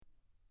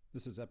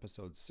This is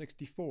episode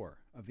 64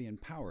 of the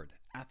Empowered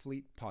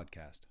Athlete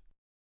Podcast.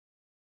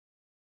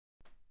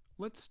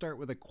 Let's start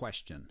with a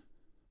question.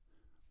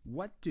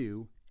 What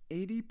do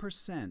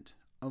 80%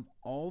 of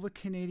all the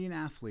Canadian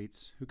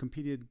athletes who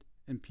competed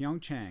in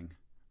Pyeongchang,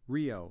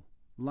 Rio,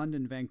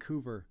 London,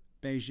 Vancouver,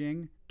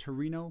 Beijing,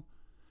 Torino,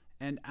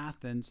 and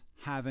Athens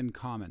have in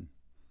common,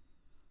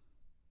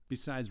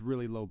 besides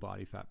really low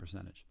body fat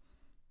percentage?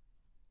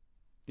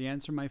 The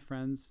answer, my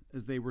friends,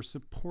 is they were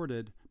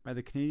supported by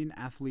the Canadian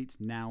Athletes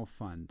Now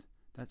Fund.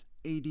 That's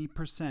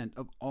 80%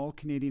 of all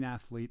Canadian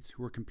athletes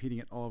who were competing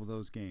at all of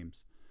those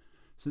games.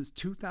 Since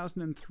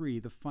 2003,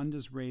 the fund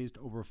has raised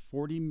over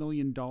 $40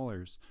 million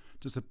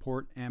to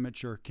support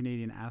amateur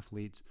Canadian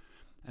athletes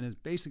and has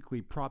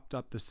basically propped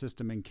up the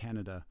system in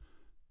Canada,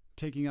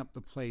 taking up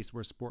the place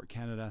where Sport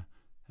Canada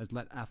has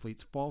let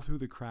athletes fall through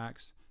the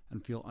cracks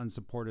and feel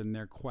unsupported in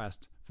their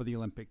quest for the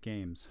Olympic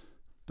Games.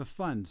 The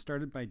fund,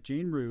 started by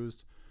Jane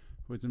Roos,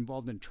 who was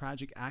involved in a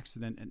tragic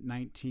accident at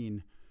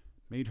 19,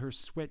 made her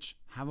switch,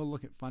 have a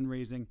look at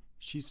fundraising.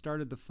 She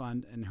started the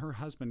fund, and her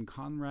husband,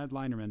 Conrad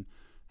Linerman,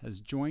 has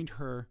joined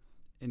her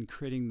in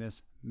creating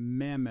this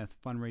mammoth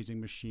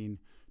fundraising machine,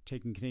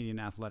 taking Canadian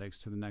athletics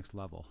to the next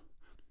level.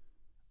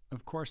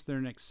 Of course, they're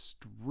an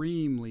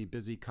extremely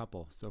busy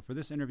couple, so for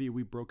this interview,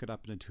 we broke it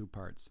up into two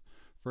parts.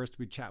 First,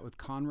 we chat with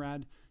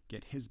Conrad,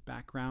 get his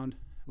background,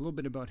 a little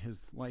bit about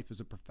his life as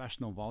a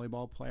professional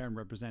volleyball player and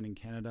representing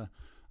Canada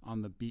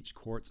on the beach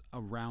courts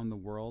around the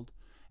world.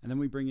 And then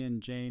we bring in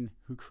Jane,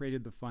 who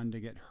created the fund, to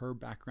get her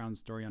background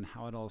story on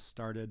how it all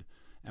started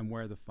and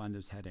where the fund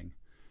is heading.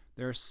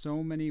 There are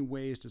so many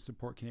ways to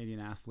support Canadian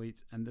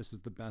athletes, and this is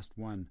the best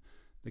one.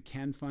 The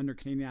CAN Fund, or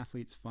Canadian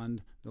Athletes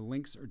Fund, the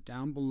links are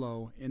down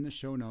below in the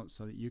show notes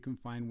so that you can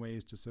find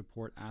ways to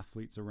support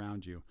athletes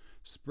around you.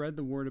 Spread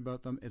the word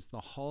about them. It's the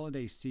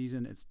holiday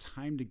season. It's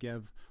time to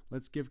give.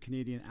 Let's give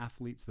Canadian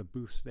athletes the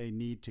boost they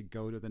need to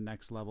go to the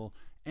next level,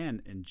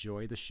 and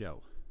enjoy the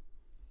show.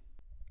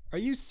 Are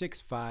you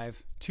 6'5",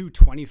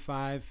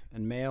 225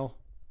 and male?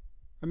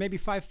 Or maybe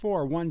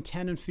 5'4",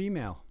 110 and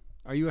female?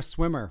 Are you a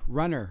swimmer,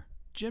 runner,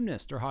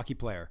 gymnast, or hockey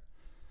player?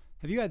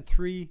 Have you had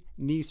 3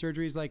 knee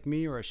surgeries like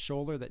me, or a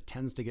shoulder that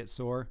tends to get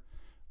sore?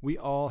 We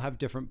all have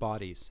different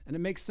bodies, and it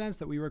makes sense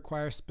that we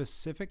require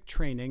specific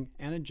training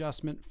and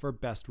adjustment for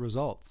best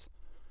results.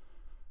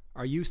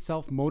 Are you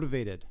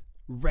self-motivated,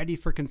 ready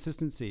for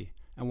consistency,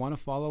 and want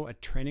to follow a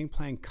training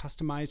plan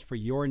customized for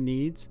your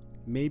needs?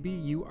 Maybe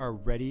you are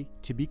ready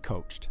to be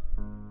coached.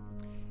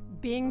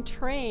 Being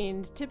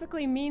trained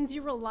typically means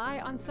you rely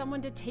on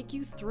someone to take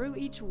you through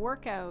each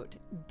workout.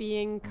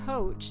 Being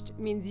coached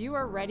means you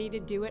are ready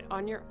to do it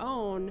on your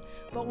own,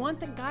 but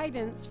want the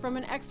guidance from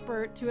an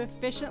expert to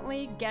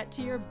efficiently get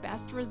to your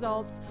best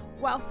results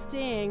while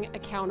staying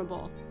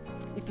accountable.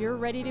 If you're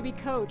ready to be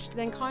coached,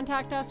 then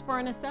contact us for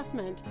an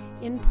assessment,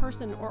 in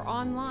person or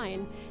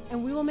online,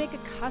 and we will make a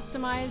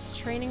customized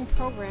training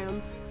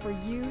program for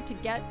you to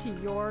get to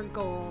your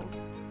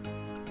goals.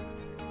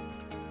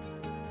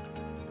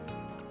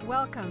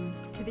 Welcome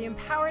to the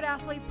Empowered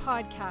Athlete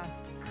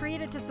Podcast,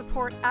 created to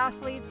support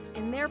athletes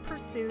in their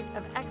pursuit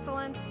of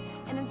excellence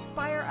and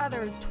inspire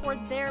others toward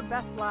their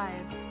best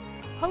lives.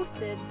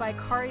 Hosted by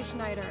Kari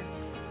Schneider,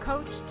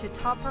 coach to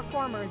top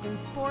performers in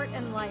sport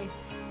and life,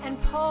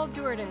 and Paul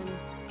Durden,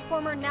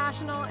 former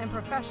national and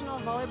professional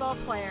volleyball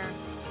player.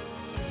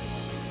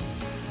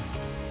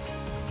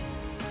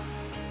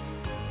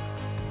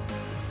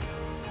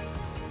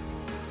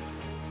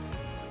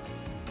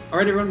 All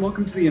right, everyone,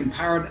 welcome to the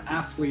Empowered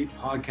Athlete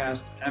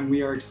Podcast, and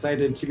we are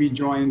excited to be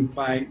joined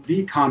by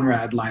the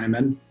Conrad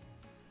Linerman,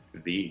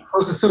 the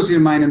close associate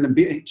of mine in the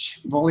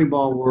beach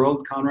volleyball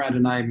world. Conrad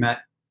and I met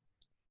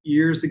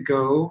years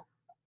ago.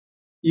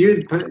 You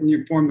had put in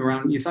your form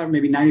around, you thought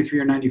maybe 93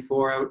 or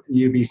 94 out in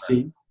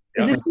UBC.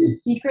 Is this your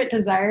secret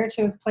desire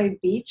to have played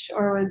beach,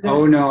 or was this...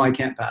 Oh, no, I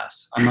can't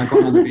pass. I'm not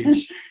going on the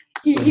beach.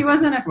 He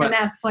wasn't a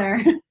finesse player.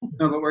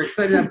 No, but we're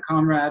excited to have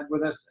Conrad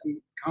with us. And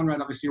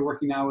Conrad, obviously, you're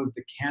working now with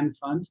the CAN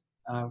Fund.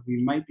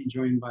 We might be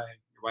joined by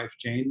your wife,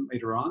 Jane,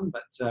 later on,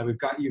 but we've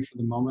got you for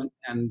the moment.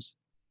 And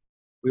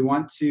we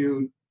want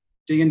to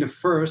dig into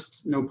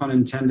first, no pun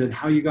intended,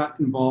 how you got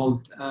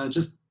involved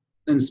just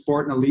in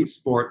sport and elite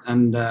sport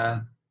and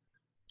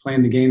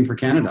playing the game for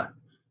Canada.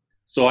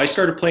 So I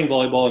started playing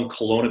volleyball in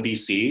Kelowna,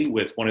 BC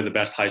with one of the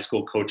best high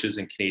school coaches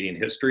in Canadian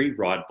history,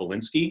 Rod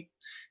Belinsky.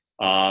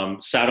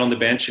 Sat on the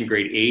bench in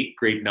grade 8,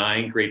 grade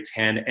 9, grade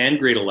 10, and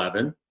grade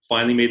 11.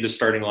 Finally made the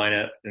starting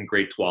lineup in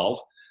grade 12.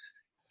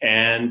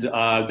 And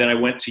then I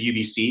went to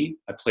UBC.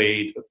 I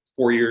played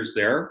 4 years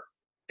there.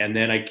 And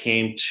then I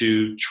came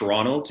to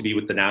Toronto to be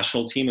with the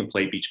national team and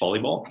play beach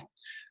volleyball.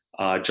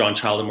 John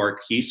Child and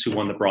Mark Keese, who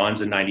won the bronze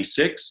in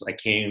 '96. I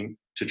came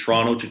to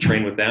Toronto to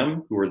train with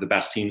them, who were the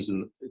best team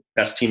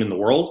in the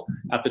world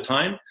at the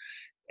time.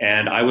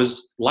 And I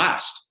was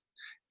last.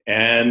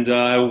 And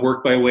I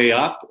worked my way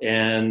up,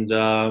 and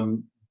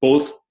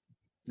both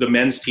the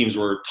men's teams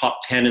were top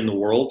 10 in the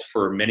world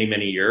for many,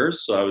 many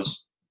years. So I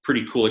was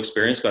pretty cool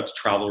experience. Got to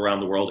travel around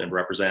the world and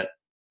represent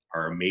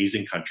our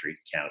amazing country,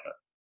 Canada.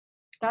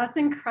 That's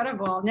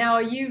incredible. Now,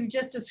 you've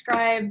just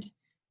described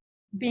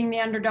being the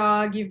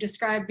underdog, you've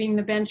described being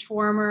the bench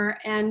warmer,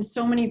 and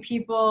so many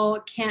people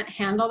can't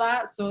handle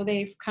that, so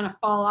they kind of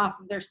fall off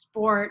of their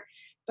sport.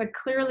 But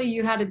clearly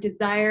you had a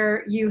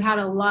desire, you had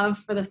a love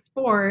for the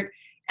sport,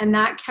 and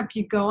that kept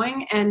you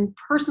going. And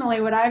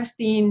personally, what I've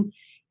seen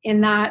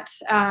in that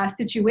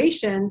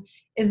situation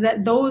is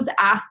that those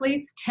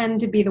athletes tend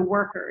to be the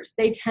workers.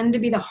 They tend to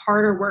be the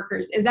harder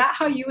workers. Is that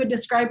how you would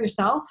describe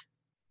yourself?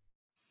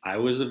 I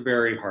was a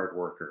very hard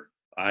worker.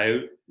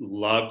 I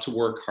love to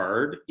work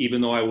hard,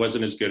 even though I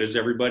wasn't as good as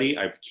everybody.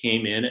 I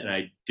came in and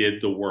I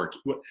did the work.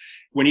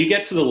 When you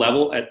get to the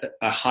level, at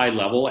a high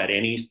level in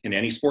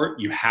any sport,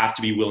 you have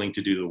to be willing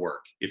to do the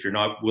work. If you're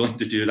not willing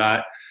to do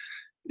that,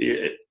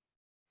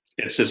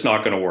 it's just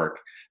not going to work.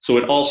 So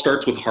it all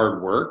starts with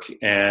hard work.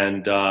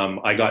 And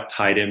I got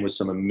tied in with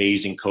some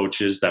amazing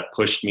coaches that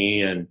pushed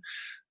me, and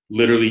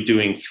literally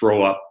doing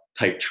throw up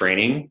type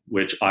training,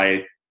 which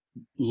I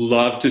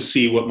love to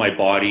see what my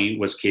body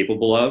was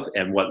capable of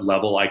and what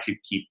level I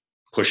could keep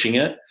pushing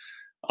it.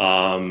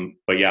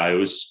 But yeah, I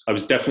was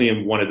definitely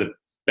in one of the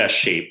best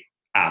shape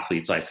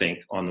athletes, I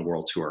think, on the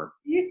world tour.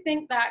 Do you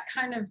think that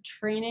kind of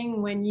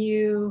training, when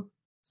you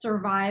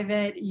survive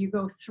it, you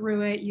go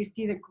through it, you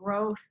see the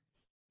growth,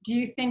 do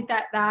you think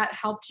that that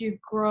helped you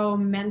grow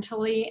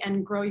mentally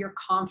and grow your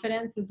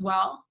confidence as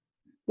well?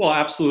 Well,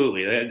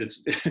 absolutely.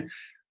 It's,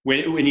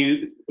 when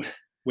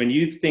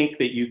you think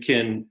that you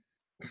can,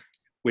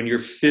 when you're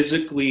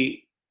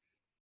physically,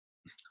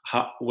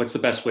 what's the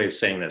best way of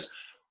saying this?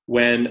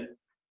 When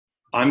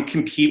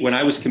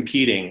I was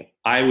competing,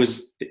 I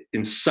was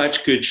in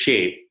such good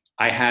shape.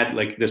 I had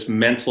like this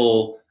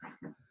mental,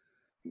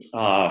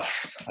 I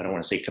don't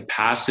want to say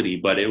capacity,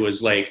 but it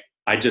was like,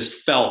 I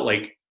just felt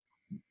like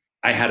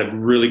I had a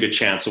really good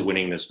chance of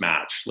winning this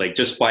match, like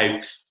just by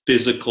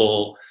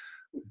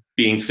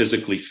being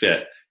physically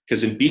fit.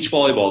 Because in beach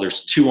volleyball,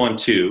 there's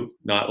 2-on-2,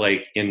 not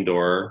like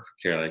indoor,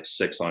 like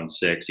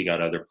 6-on-6. You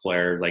got other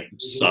players like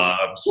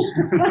subs,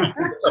 stuff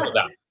like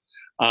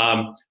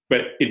that.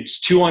 But it's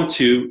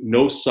 2-on-2,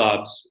 no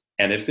subs.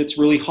 And if it's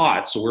really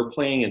hot, so we're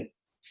playing at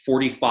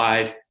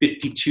 45,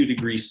 52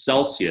 degrees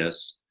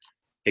Celsius,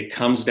 it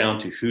comes down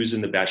to who's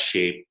in the best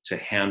shape to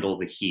handle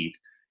the heat.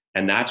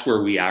 And that's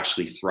where we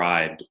actually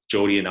thrived.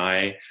 Jody and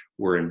I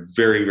were in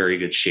very, very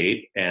good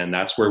shape. And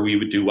that's where we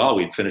would do well.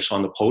 We'd finish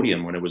on the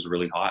podium when it was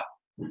really hot.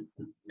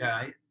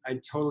 Yeah, I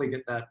totally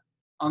get that.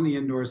 On the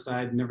indoor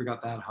side, never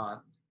got that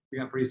hot. We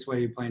got pretty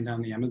sweaty playing down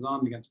the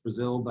Amazon against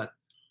Brazil, but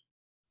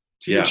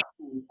yeah,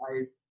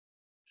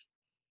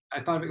 I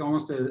thought of it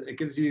almost it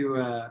gives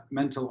you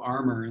mental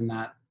armor in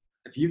that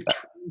if you've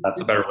that's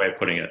a better way of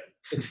putting it.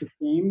 If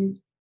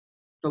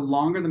the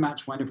longer the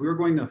match went, if we were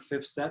going to a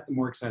fifth set, the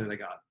more excited I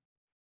got,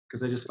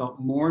 because I just felt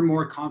more and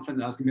more confident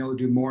that I was going to be able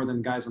to do more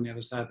than guys on the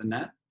other side of the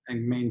net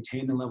and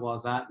maintain the level I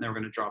was at, and they were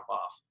going to drop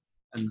off,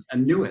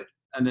 and knew it.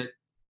 And it,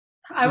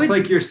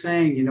 like you're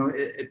saying,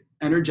 it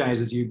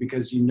energizes you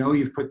because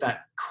you've put that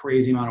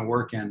crazy amount of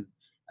work in,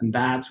 and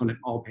that's when it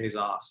all pays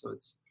off. So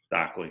it's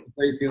exactly a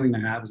great feeling to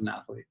have as an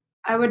athlete.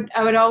 I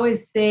would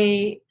always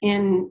say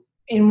in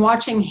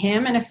watching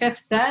him in a fifth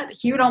set,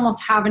 he would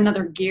almost have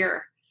another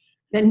gear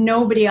that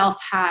nobody else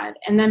had.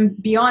 And then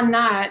beyond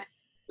that,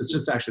 it's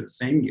just actually the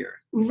same gear.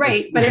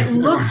 Right, but it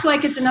looks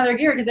like it's another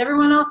gear because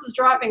everyone else is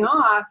dropping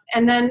off.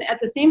 And then at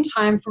the same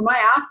time, for my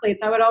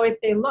athletes, I would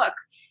always say, look,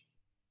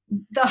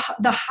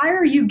 the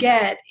higher you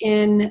get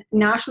in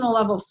national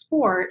level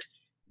sport,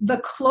 the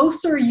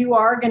closer you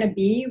are going to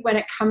be when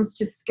it comes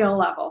to skill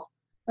level.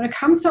 When it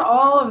comes to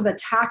all of the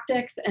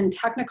tactics and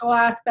technical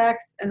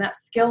aspects and that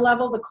skill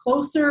level, the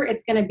closer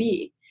it's going to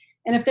be.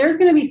 And if there's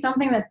going to be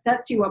something that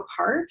sets you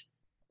apart,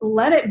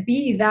 let it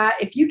be that.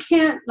 If you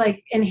can't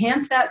like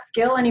enhance that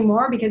skill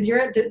anymore because you're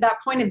at that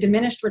point of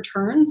diminished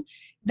returns,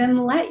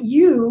 then let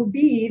you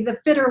be the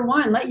fitter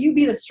one, let you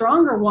be the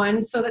stronger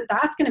one, so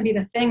that's going to be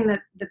the thing that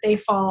they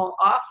fall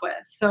off with.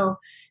 So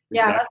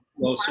yeah. Exactly.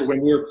 Well, so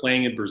when we were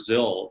playing in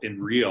Brazil, in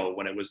Rio,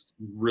 when it was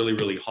really,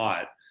 really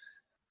hot,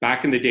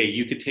 back in the day,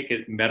 you could take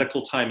a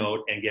medical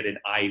timeout and get an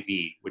IV,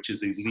 which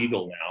is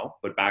illegal now,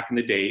 but back in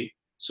the day,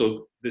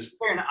 so this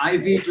an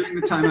IV during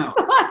the timeout.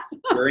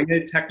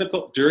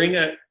 during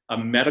a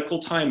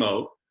medical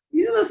timeout,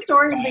 these are the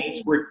stories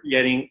we're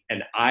getting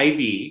an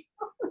IV.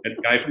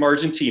 A guy from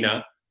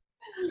Argentina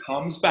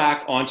comes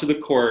back onto the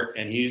court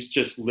and he's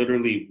just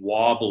literally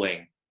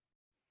wobbling.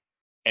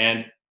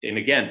 And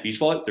again, beach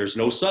volleyball, there's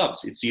no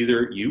subs. It's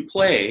either you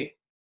play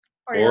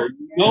or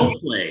you don't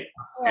play,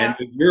 and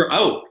you're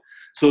out.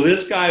 So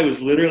this guy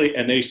was literally,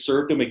 and they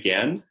served him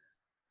again.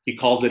 He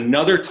calls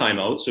another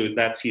timeout. So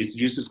he's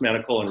used his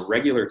medical and a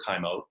regular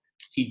timeout.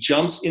 He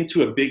jumps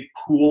into a big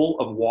pool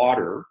of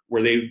water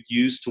where they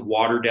used to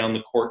water down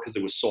the court because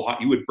it was so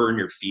hot. You would burn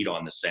your feet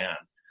on the sand.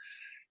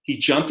 He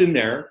jumped in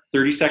there.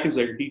 30 seconds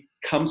later, he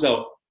comes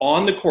out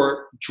on the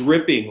court,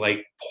 dripping,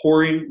 like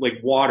pouring like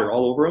water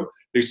all over him.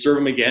 They serve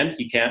him again.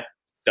 He can't.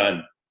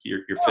 Done.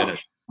 You're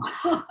finished.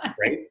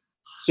 Right?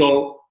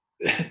 So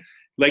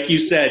like you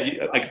said,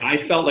 like I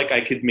felt like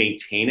I could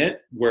maintain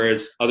it,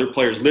 whereas other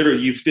players,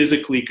 literally, you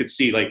physically could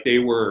see like they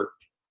were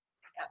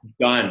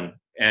done,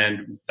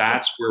 and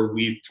that's where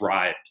we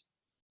thrived.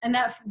 And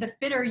that the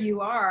fitter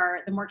you are,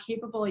 the more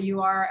capable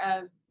you are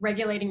of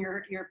regulating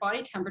your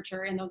body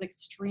temperature in those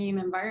extreme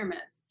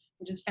environments,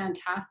 which is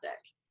fantastic.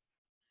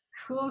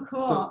 Cool.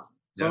 So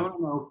Yeah. I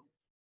don't know,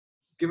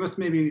 give us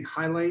maybe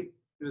highlight,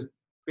 it was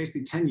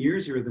basically 10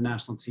 years you were the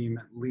national team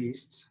at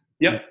least.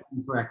 Yep.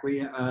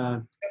 Correctly.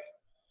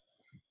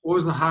 What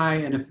was the high?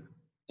 And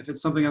if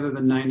it's something other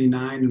than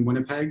 99 in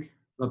Winnipeg,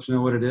 I'd love to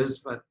know what it is.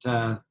 But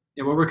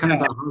yeah, what were kind of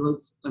the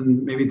highlights,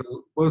 and maybe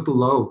what was the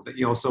low that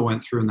you also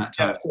went through in that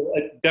time? Yeah,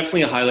 so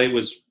definitely a highlight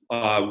was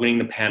winning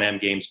the Pan Am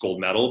Games gold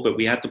medal, but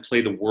we had to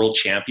play the world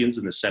champions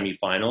in the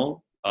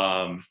semifinal.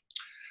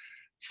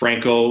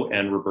 Franco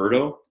and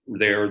Roberto,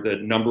 they're the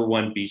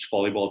 #1 beach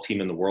volleyball team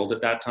in the world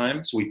at that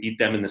time. So we beat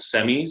them in the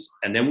semis.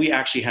 And then we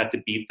actually had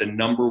to beat the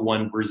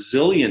 #1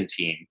 Brazilian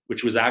team,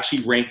 which was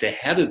actually ranked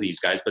ahead of these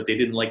guys, but they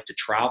didn't like to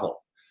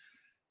travel.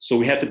 So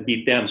we had to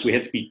beat them. So we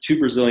had to beat 2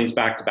 Brazilians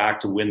back to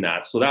back to win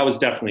that. So that was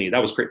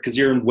great, because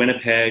you're in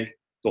Winnipeg,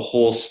 the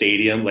whole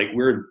stadium, like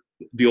we're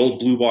the old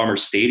Blue Bomber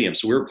Stadium.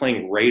 So we were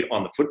playing right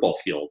on the football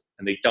field,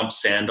 and they dumped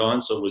sand on.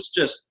 So it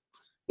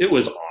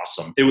was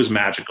awesome. It was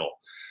magical.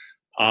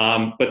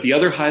 But the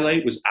other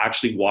highlight was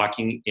actually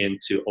walking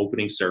into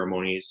opening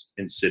ceremonies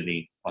in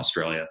Sydney,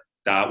 Australia.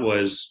 That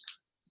was,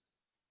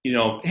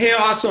 hey,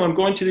 awesome, I'm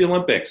going to the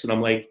Olympics. And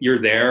I'm like, you're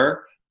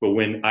there. But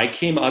when I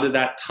came out of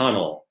that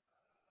tunnel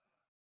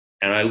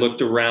and I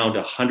looked around,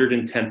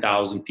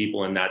 110,000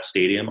 people in that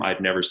stadium,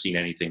 I've never seen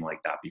anything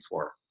like that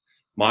before.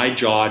 My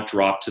jaw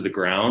dropped to the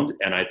ground,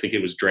 and I think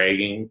it was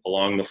dragging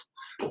along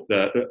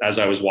as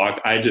I was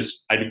walking. I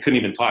couldn't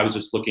even talk. I was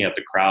just looking at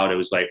the crowd. It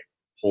was like,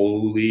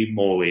 holy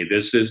moly,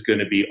 this is going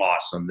to be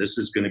awesome. This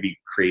is going to be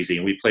crazy.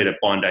 And we played at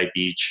Bondi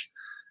Beach.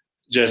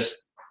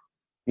 Just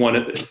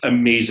one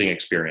amazing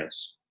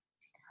experience.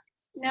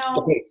 Now,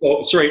 okay,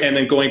 so sorry. And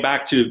then going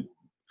back to,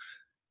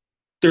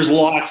 there's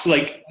lots,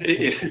 like,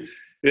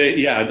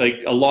 yeah, like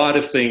a lot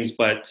of things.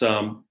 But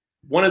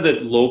one of the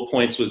low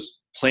points was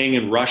playing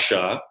in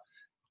Russia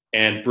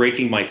and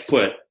breaking my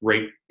foot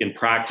right in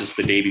practice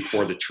the day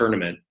before the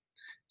tournament.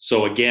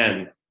 So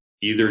again,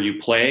 either you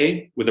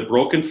play with a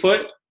broken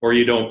foot or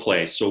you don't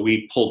play. So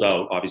we pulled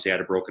out. Obviously I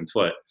had a broken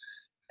foot.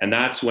 And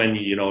that's when,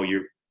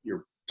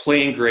 you're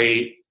playing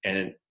great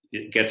and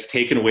it gets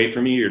taken away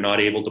from you. You're not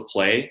able to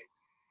play.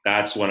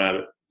 That's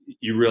when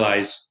you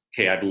realize,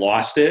 okay, I've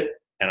lost it.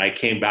 And I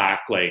came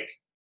back like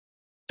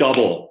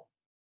double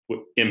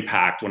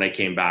impact when I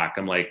came back.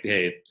 I'm like,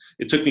 hey,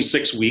 it took me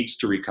 6 weeks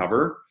to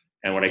recover.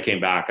 And when I came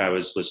back, I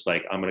was just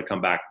like, I'm going to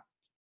come back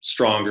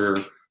stronger,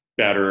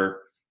 better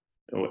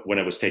when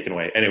it was taken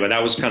away. Anyway,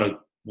 that was kind of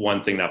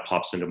one thing that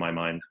pops into my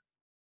mind.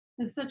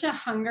 There's such a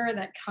hunger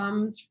that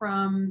comes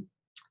from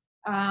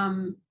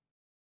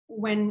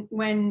when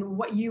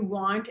what you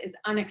want is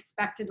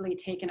unexpectedly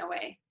taken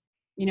away.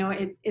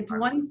 It's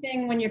one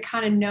thing when you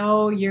kind of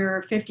know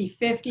you're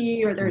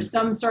 50-50 or there's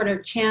some sort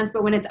of chance,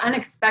 but when it's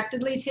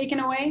unexpectedly taken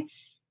away,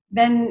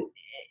 then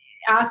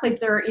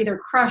athletes are either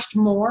crushed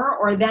more,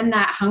 or then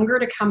that hunger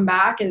to come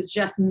back is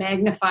just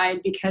magnified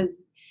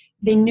because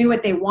they knew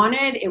what they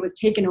wanted, it was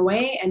taken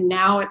away, and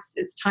now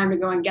it's time to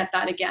go and get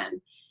that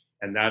again.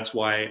 And that's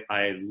why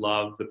I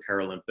love the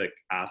Paralympic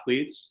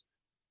athletes.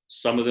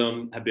 Some of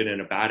them have been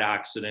in a bad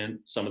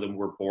accident. Some of them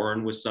were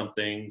born with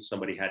something.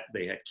 They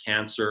had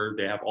cancer.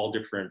 They have all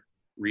different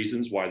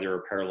reasons why they're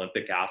a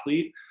Paralympic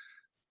athlete.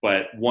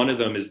 But one of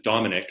them is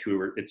Dominic,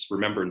 it's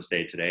Remembrance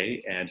Day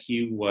today, and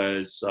he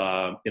was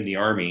in the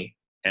Army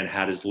and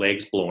had his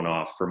legs blown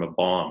off from a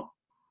bomb.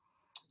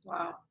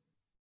 Wow.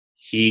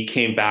 He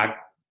came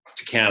back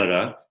to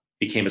Canada,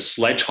 became a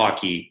sledge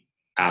hockey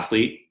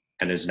athlete,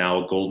 and is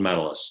now a gold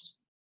medalist.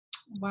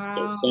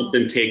 Wow. So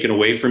something taken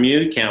away from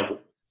you,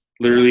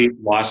 literally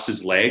lost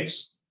his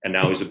legs, and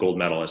now he's a gold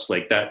medalist.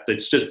 Like that,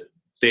 it's just,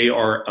 they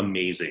are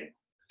amazing.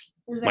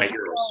 My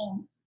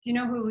heroes. Do you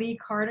know who Lee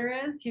Carter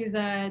is? He was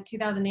a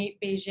 2008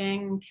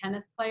 Beijing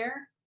tennis player.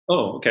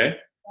 Oh, okay.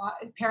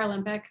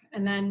 Paralympic.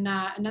 And then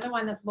another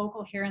one that's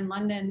local here in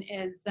London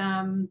is,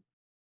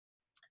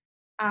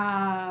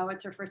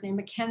 what's her first name?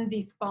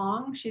 Mackenzie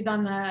Spong. She's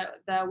on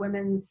the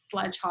women's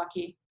sledge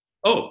hockey.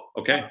 Oh,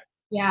 okay.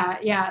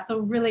 Yeah. So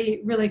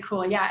really, really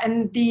cool. Yeah.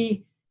 And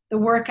the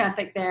work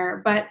ethic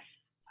there. But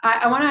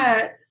I want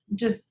to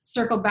just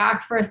circle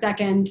back for a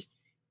second.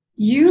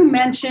 You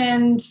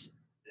mentioned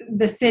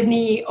the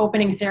Sydney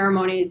opening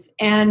ceremonies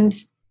and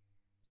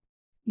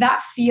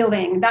that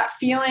feeling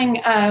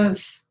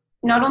of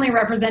not only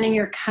representing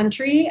your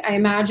country, I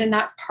imagine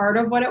that's part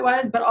of what it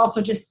was, but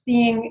also just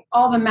seeing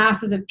all the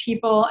masses of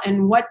people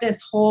and what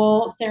this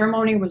whole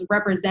ceremony was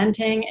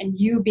representing and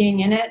you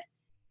being in it.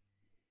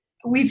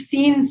 We've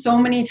seen so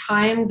many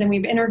times and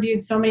we've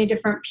interviewed so many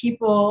different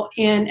people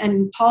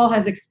and Paul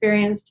has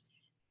experienced,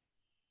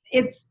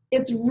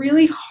 it's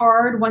really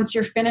hard once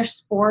you're finished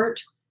sport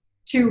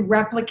to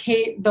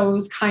replicate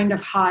those kind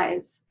of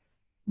highs.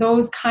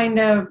 those kind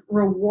of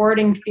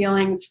rewarding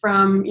feelings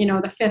from,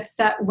 the fifth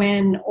set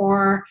win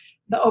or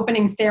the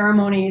opening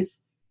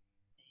ceremonies,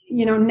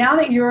 now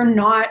that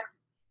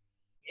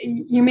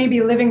you may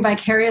be living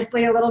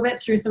vicariously a little bit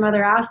through some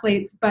other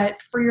athletes,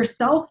 but for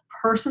yourself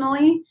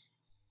personally,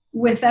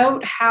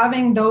 without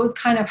having those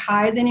kind of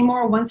highs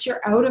anymore, once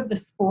you're out of the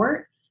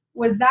sport,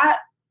 was that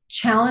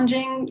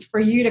challenging for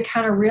you to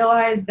kind of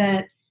realize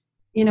that,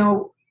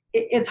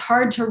 it's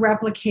hard to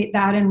replicate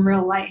that in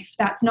real life?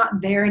 That's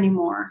not there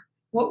anymore.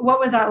 What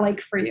was that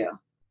like for you?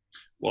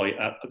 Well,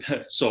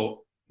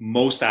 so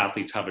most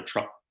athletes have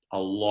a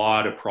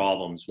lot of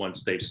problems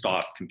once they've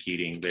stopped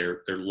competing.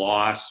 They're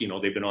lost.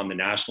 They've been on the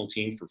national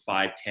team for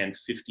 5, 10,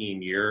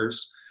 15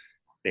 years.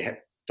 They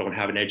don't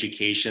have an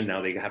education.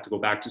 Now they have to go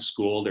back to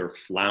school. They're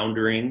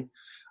floundering.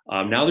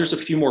 Now there's a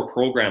few more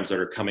programs that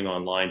are coming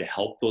online to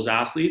help those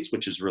athletes,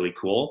 which is really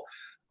cool.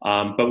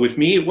 But with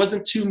me, it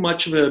wasn't too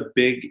much of a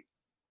big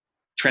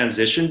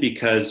transition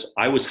because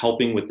I was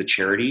helping with the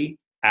charity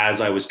as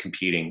I was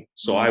competing.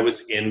 So I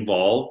was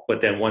involved,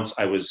 but then once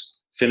I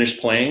was finished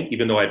playing,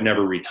 even though I've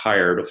never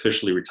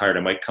officially retired,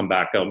 I might come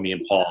back out, me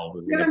and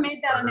Paul. You haven't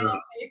made that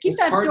announcement. Keep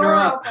that door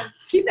open.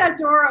 Keep that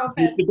door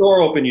open. Keep the door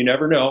open, you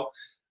never know.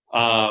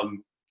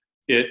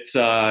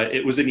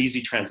 It was an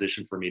easy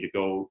transition for me to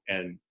go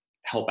and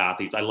help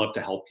athletes. I love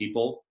to help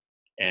people.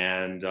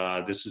 And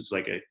this is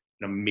like an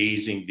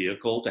amazing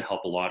vehicle to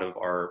help a lot of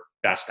our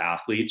best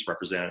athletes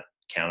represent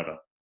Canada.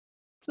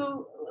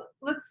 So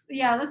let's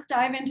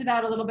dive into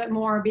that a little bit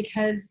more,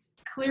 because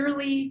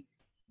clearly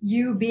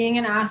you being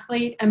an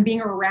athlete and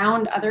being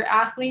around other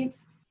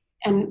athletes,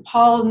 and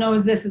Paul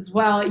knows this as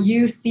well,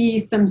 you see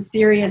some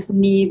serious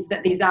needs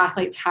that these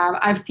athletes have.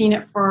 I've seen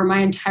it for my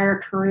entire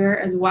career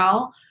as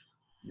well.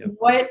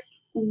 Yep.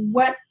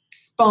 What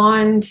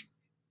spawned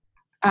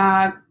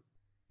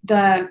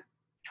the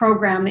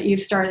program that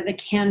you've started, the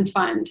CAN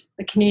Fund,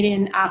 the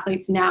Canadian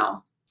Athletes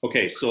Now?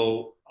 Okay,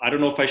 so I don't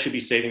know if I should be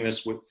saving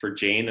this for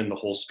Jane and the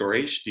whole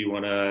story. Do you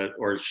want to,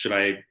 or should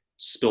I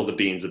spill the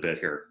beans a bit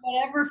here?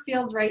 Whatever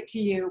feels right to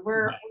you.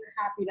 We're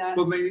happy to.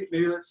 Well,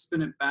 maybe let's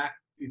spin it back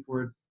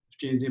before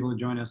Jane's able to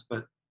join us,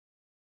 but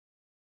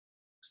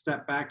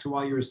step back to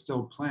while you were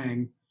still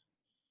playing.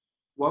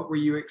 What were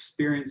you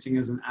experiencing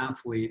as an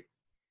athlete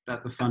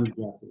that the fund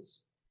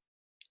addresses?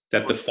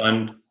 That the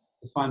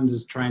fund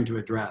is trying to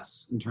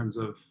address in terms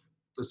of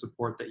the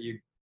support that you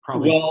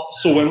probably... Well,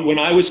 so when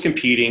I was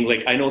competing,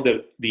 like I know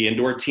the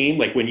indoor team,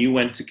 like when you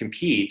went to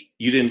compete,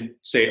 you didn't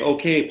say,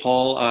 okay,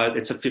 Paul,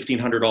 it's a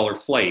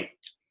 $1,500 flight.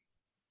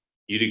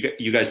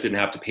 You guys didn't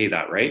have to pay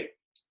that, right?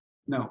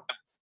 No.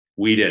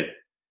 We did.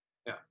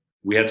 Yeah.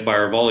 We had to buy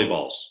our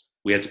volleyballs.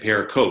 We had to pay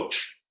our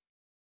coach.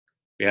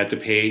 We had to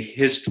pay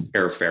his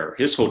airfare,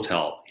 his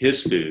hotel,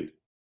 his food,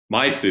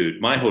 my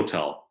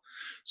hotel.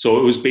 So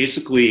it was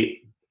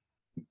basically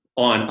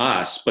on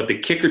us, but the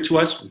kicker to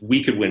us,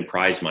 we could win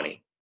prize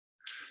money.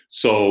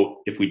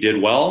 So if we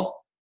did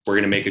well, we're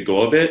going to make a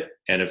go of it.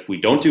 And if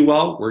we don't do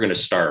well, we're going to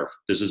starve.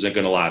 This isn't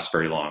going to last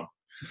very long.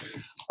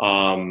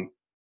 Pardon?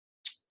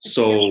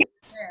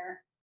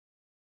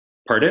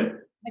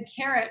 The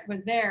carrot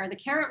was there. The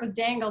carrot was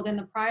dangled in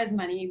the prize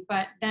money,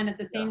 but then at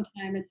the same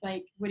time, it's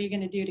like, what are you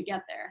going to do to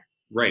get there?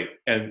 Right.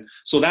 And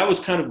so that was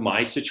kind of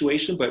my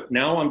situation, but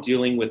now I'm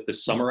dealing with the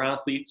summer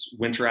athletes,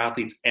 winter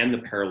athletes, and the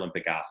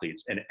Paralympic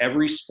athletes. And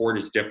every sport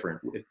is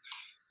different.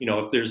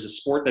 If there's a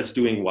sport that's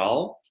doing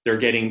well, they're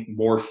getting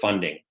more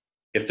funding.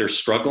 If they're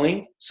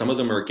struggling, some of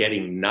them are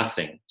getting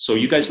nothing. So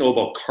you guys know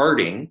about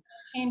karting. It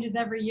changes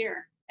every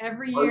year.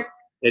 Every year.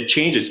 It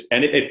changes.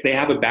 And if they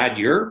have a bad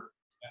year,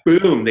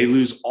 boom, they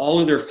lose all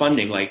of their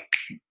funding, like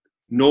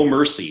no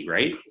mercy,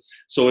 right?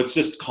 So it's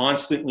just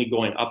constantly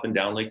going up and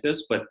down like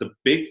this. But the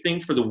big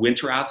thing for the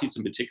winter athletes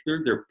in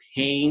particular, they're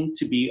paying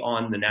to be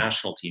on the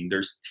national team.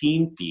 There's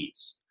team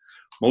fees.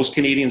 Most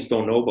Canadians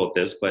don't know about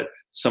this, but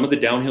some of the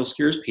downhill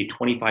skiers pay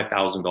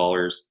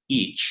 $25,000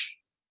 each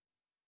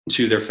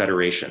to their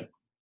federation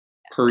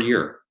per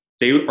year.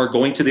 They are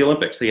going to the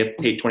Olympics. They have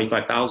to pay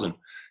 $25,000.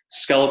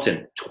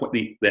 Skeleton,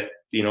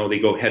 they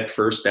go head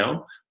first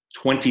down,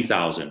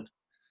 $20,000.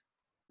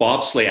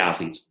 Bobsleigh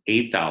athletes,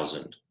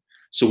 $8,000.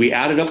 So we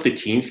added up the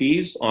team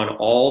fees on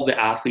all the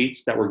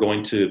athletes that were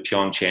going to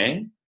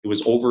Pyeongchang. It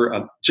was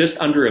just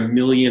under $1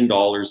 million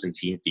in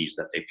team fees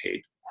that they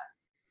paid.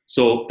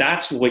 So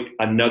that's like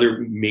another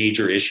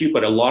major issue.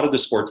 But a lot of the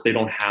sports, they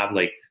don't have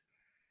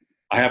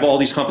I have all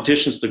these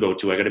competitions to go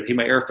to. I got to pay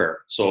my airfare.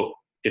 So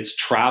it's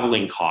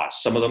traveling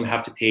costs. Some of them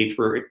have to pay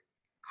for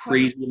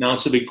crazy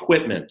amounts of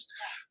equipment.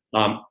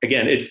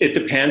 Again, it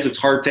depends. It's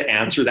hard to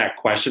answer that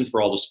question for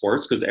all the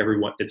sports because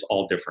it's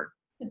all different.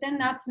 But then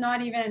that's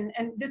not even,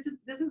 and this is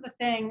the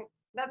thing,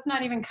 that's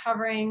not even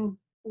covering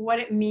what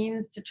it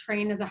means to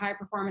train as a high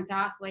performance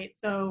athlete.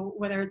 So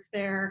whether it's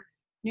their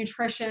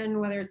nutrition,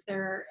 whether it's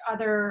their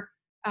other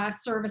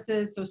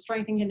services, so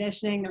strength and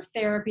conditioning, their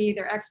therapy,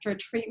 their extra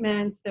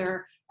treatments,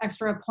 their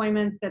extra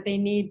appointments that they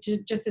need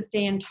just to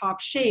stay in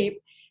top shape.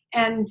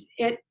 And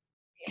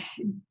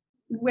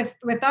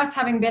with us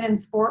having been in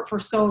sport for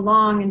so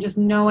long and just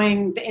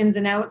knowing the ins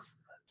and outs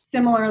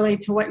similarly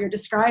to what you're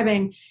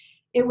describing,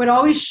 it would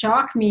always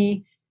shock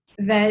me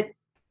that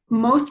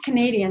most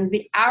Canadians,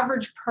 the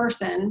average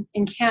person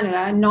in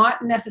Canada,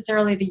 not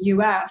necessarily the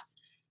US,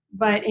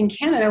 but in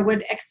Canada,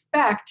 would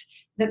expect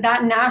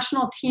that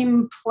national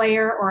team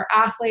player or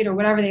athlete or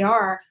whatever they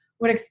are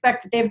would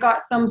expect that they've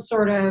got some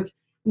sort of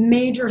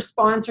major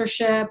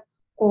sponsorship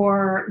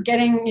or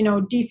getting,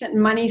 decent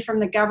money from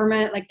the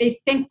government. Like, they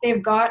think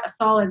they've got a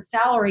solid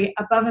salary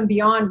above and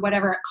beyond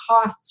whatever it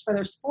costs for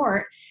their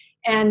sport.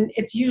 And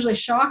it's usually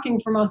shocking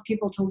for most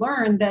people to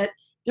learn that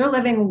they're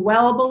living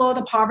well below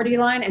the poverty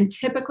line and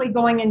typically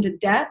going into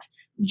debt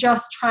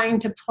just trying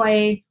to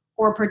play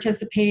or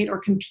participate or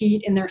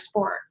compete in their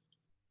sport.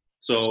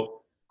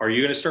 So are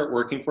you going to start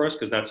working for us?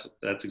 Because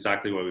that's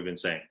exactly what we've been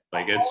saying.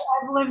 Like, I've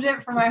lived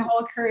it for my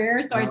whole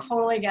career, so I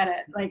totally get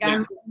it. Like, yeah.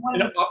 I'm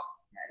one of the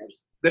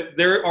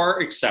there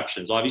are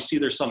exceptions. Obviously,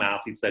 there's some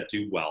athletes that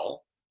do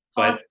well,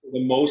 but for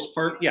the most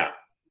part, there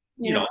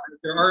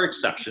are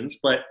exceptions.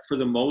 But for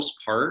the most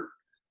part,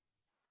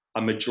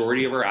 a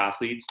majority of our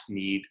athletes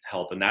need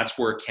help, and that's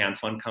where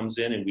CanFund comes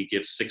in, and we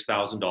give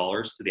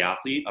 $6,000 to the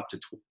athlete up to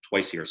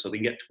twice a year, so they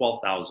can get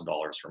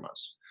 $12,000 from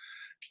us.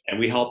 And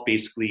we help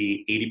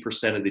basically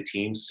 80% of the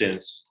teams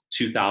since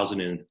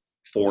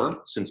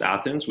 2004, since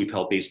Athens. We've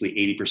helped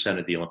basically 80%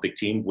 of the Olympic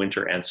team,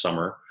 winter and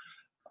summer.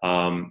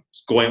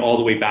 Going all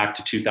the way back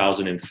to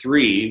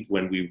 2003,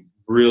 when we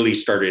really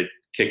started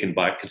kicking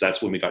butt, because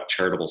that's when we got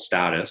charitable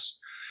status.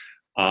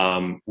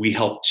 We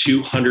helped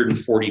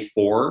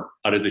 244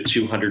 out of the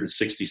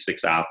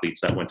 266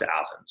 athletes that went to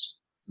Athens.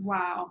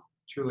 Wow.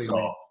 Truly.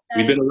 So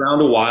we've been around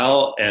a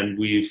while, and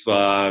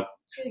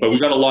but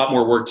we've got a lot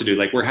more work to do.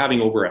 Like, we're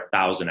having over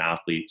 1,000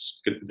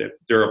 athletes.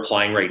 They're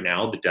applying right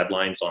now. The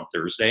deadline's on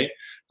Thursday,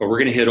 but we're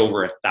going to hit over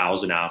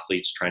 1,000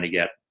 athletes trying to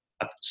get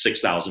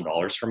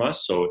 $6,000 from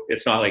us. So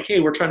it's not like,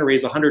 hey, we're trying to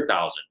raise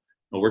 100,000.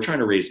 No, we're trying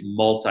to raise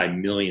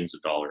multi-millions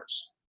of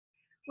dollars.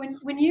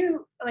 When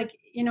you,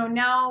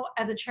 now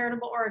as a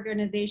charitable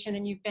organization,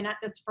 and you've been at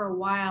this for a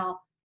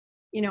while,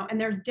 and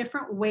there's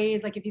different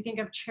ways, like if you think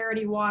of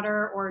Charity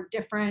Water or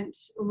different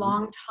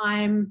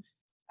long-time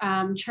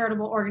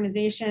charitable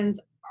organizations,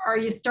 are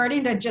you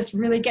starting to just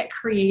really get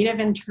creative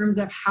in terms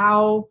of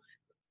how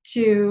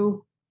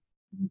to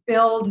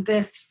build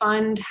this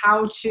fund,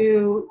 how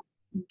to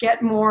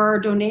get more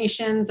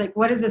donations? Like,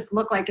 what does this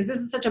look like? Because this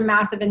is such a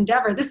massive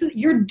endeavor.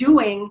 You're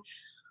doing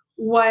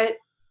what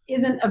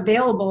isn't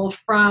available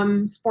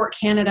from Sport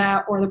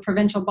Canada or the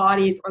provincial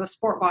bodies or the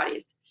sport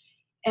bodies.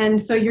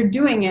 And so you're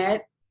doing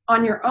it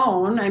on your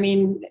own. I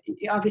mean,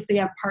 obviously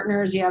you have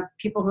partners, you have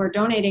people who are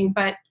donating,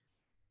 but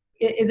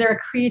is there a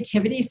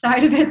creativity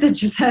side of it that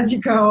just has you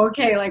go,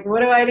 okay, like,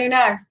 what do I do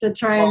next to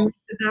try and make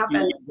this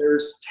happen?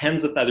 There's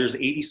there's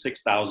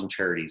 86,000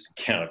 charities in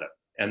Canada,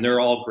 and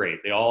they're all great.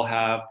 They all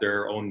have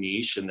their own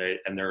niche, and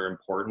they're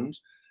important.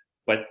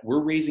 But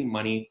we're raising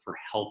money for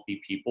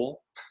healthy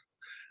people,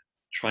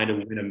 trying to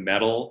win a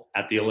medal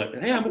at the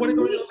Olympics. Hey, I want to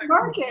go to the Olympics.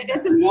 Market.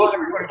 It's a niche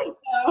market,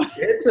 though.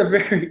 It's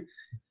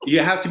you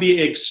have to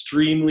be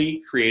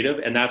extremely creative,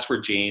 and that's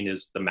where Jane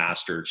is the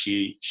master.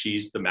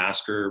 She's the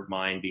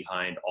mastermind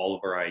behind all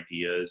of our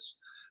ideas.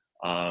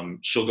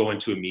 She'll go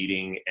into a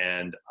meeting,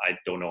 and I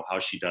don't know how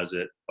she does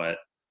it, but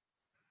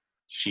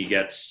she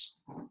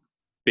gets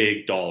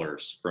big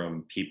dollars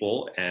from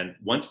people. And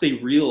once they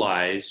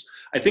realize,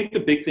 I think the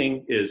big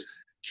thing is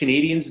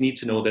Canadians need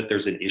to know that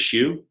there's an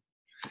issue.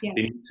 Yes.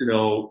 They need to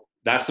know,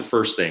 that's the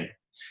first thing.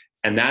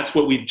 And that's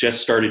what we've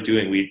just started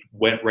doing. We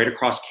went right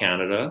across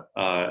Canada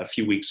a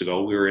few weeks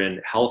ago. We were in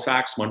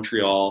Halifax,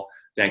 Montreal,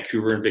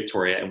 Vancouver, and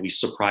Victoria, and we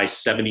surprised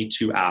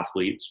 72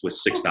 athletes with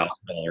 $6,000.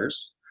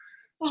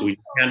 So we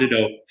handed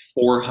out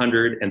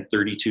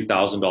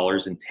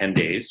 $432,000 in 10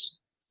 days.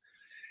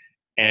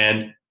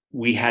 And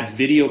we had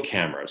video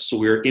cameras. So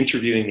we were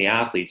interviewing the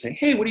athletes saying,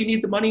 hey, what do you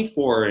need the money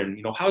for?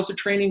 And, how's the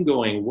training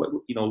going?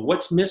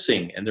 What's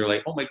missing? And they're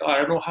like, oh my God, I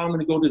don't know how I'm going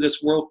to go to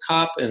this World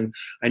Cup, and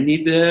I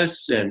need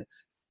this. And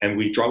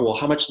we draw, well,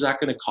 how much is that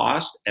going to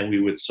cost? And we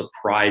would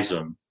surprise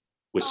them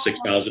with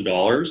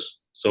 $6,000.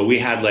 So we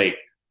had like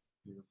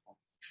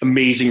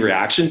amazing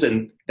reactions.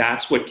 And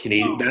that's what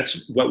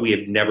we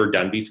have never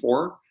done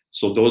before.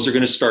 So those are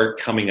going to start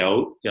coming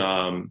out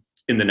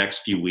in the next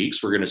few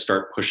weeks. We're going to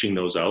start pushing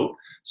those out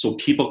so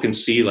people can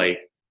see like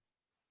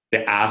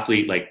the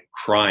athlete, like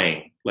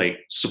crying, like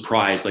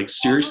surprised, like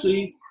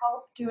seriously.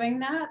 Help doing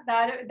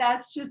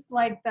that's just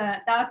like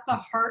that's the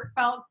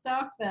heartfelt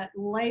stuff that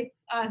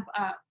lights us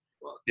up.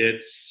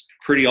 It's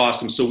pretty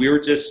awesome. So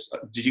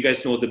did you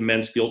guys know the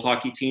men's field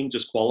hockey team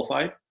just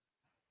qualified?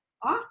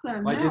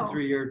 Awesome. I did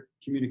through your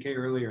communique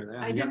earlier.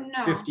 I didn't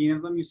know. 15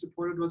 of them you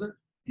supported, was it?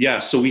 Yeah,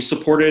 so we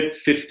supported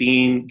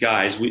 15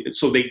 guys.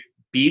 So they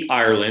beat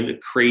Ireland, a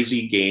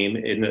crazy game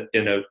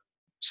in a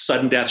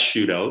sudden death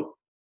shootout.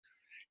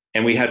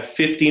 And we had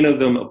 15 of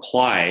them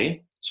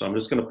apply. So I'm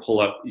just going to pull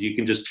up, you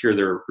can just hear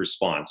their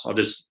response.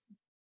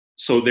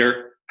 So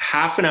they're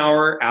half an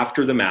hour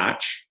after the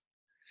match,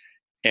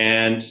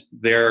 and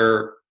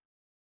they're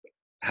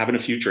having a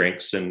few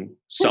drinks and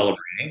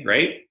celebrating,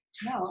 right?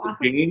 No, so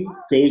Jane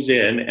goes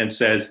in and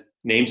says,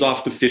 names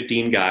off the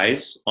 15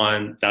 guys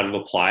on that have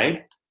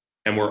applied,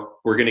 and we're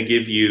going to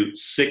give you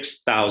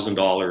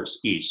 $6,000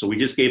 each. So we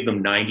just gave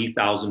them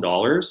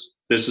 $90,000.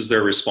 This is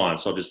their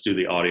response. I'll just do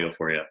the audio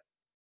for you.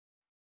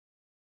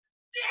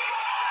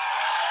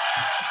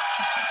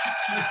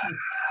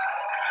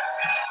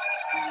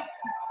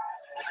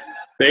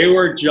 They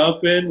were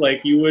jumping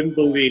like you wouldn't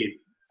believe.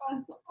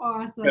 That's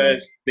awesome.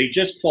 Because they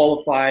just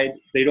qualified.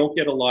 They don't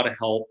get a lot of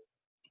help.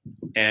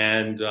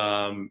 And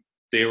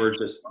they were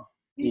just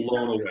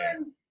blown away.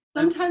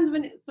 Sometimes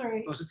when,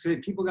 sorry. I was just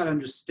saying, people got to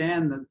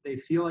understand that they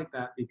feel like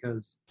that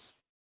because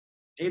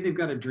they've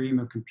got a dream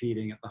of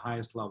competing at the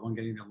highest level and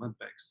getting the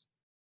Olympics.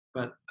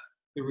 But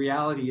the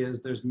reality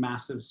is there's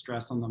massive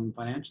stress on them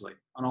financially,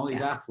 on all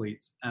these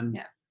athletes. And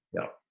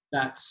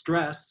that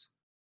stress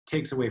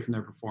takes away from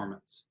their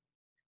performance.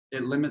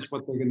 It limits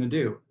what they're going to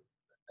do.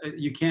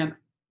 You can't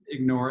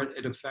ignore it.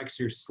 It affects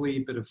your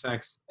sleep. It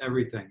affects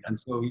everything. And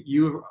so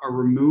you are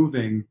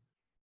removing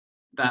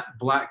that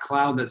black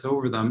cloud that's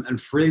over them and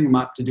freeing them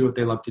up to do what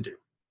they love to do.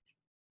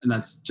 And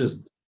that's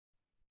just...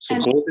 So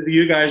both of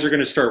you guys are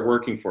going to start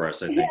working for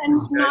us, I think. And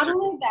not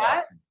only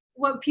that,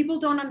 what people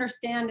don't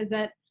understand is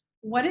that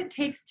what it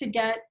takes to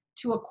get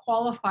to a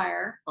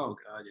qualifier. Oh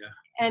God, yeah.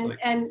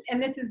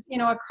 And this is,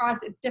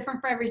 across, it's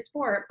different for every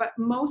sport, but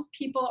most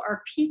people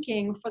are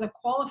peaking for the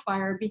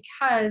qualifier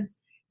because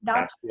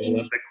that's the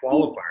Olympic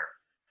qualifier.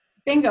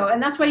 Bingo.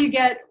 And that's why you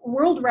get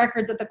world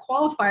records at the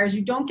qualifiers.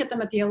 You don't get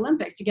them at the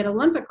Olympics. You get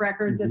Olympic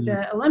records at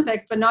the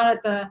Olympics, but not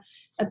at the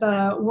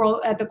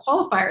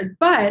qualifiers.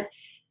 But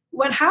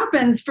what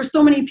happens for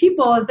so many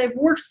people is they've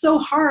worked so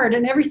hard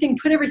and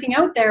put everything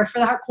out there for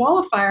that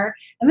qualifier,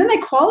 and then they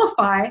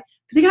qualify, but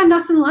they got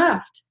nothing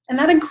left. And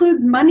that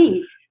includes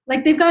money.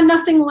 Like they've got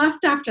nothing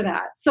left after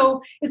that.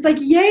 So it's like,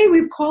 yay,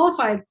 we've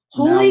qualified.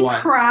 Holy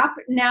crap,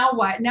 now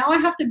what? Now I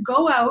have to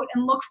go out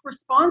and look for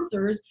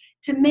sponsors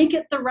to make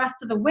it the rest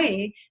of the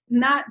way.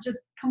 And that just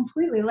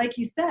completely, like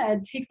you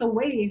said, takes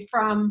away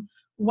from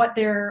what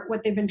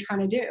they've been trying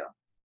to do.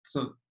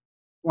 So I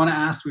want to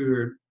ask, we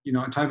were,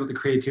 talking about the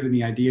creativity and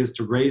the ideas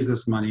to raise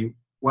this money.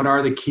 What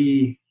are the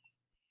key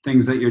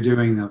things that you're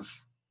doing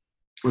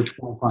with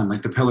Full Fund,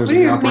 like the pillars of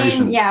the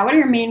operation? What are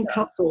your main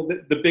pillars? So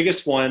the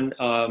biggest one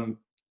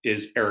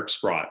is Eric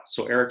Sprott.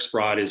 So Eric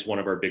Sprott is one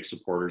of our big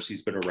supporters.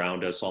 He's been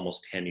around us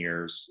almost 10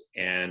 years,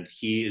 and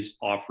he is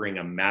offering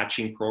a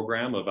matching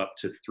program of up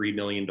to $3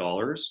 million.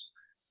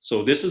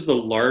 So this is the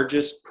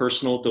largest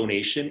personal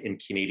donation in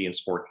Canadian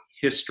sport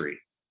history.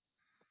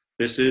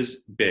 This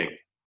is big.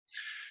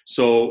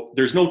 So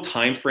there's no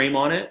time frame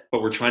on it,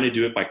 but we're trying to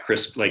do it by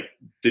like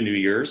the New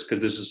Year's, because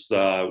this is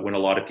when a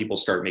lot of people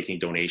start making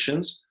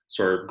donations.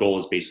 So our goal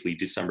is basically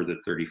December the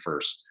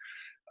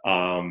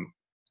 31st.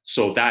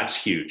 So that's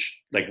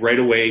huge. Like right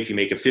away, if you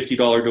make a $50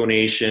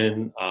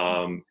 donation,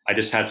 I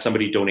just had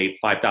somebody donate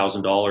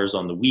 $5,000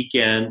 on the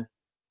weekend.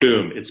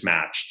 Boom, it's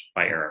matched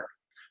by Eric.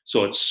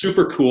 So it's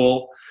super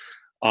cool.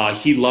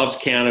 He loves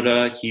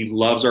Canada. He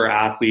loves our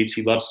athletes.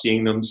 He loves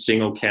seeing them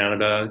sing "O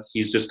Canada."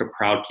 He's just a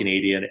proud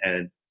Canadian,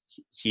 and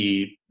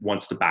he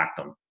wants to back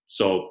them.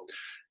 So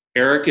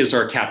Eric is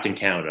our Captain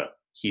Canada.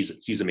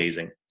 He's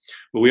amazing.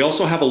 But we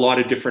also have a lot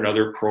of different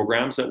other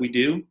programs that we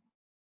do.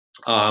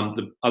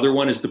 The other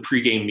one is the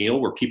pregame meal,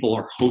 where people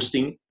are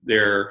hosting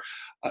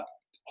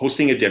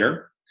a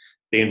dinner.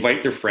 They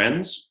invite their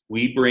friends.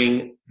 We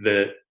bring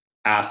the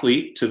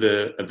athlete to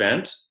the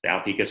event. The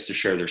athlete gets to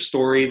share their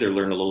story. They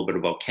learn a little bit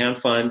about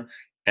CanFund,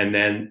 and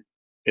then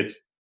it's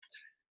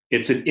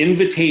an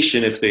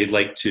invitation if they'd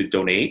like to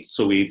donate.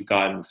 So we've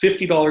gotten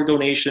 $50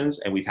 donations,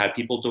 and we've had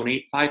people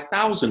donate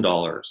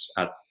 $5,000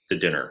 at the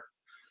dinner.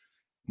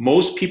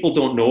 Most people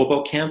don't know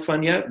about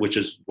CanFund yet, which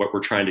is what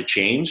we're trying to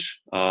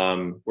change.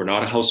 We're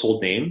not a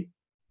household name.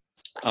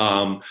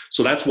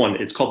 So that's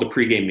one. It's called the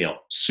pregame meal.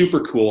 Super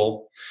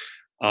cool.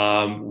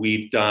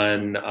 We've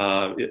done,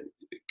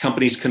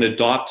 companies can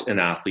adopt an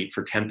athlete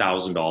for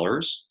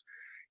 $10,000.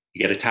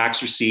 You get a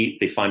tax receipt.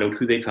 They find out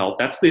who they've helped.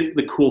 That's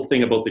the cool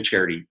thing about the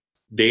charity.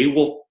 They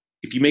will,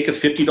 if you make a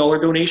 $50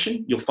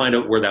 donation, you'll find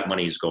out where that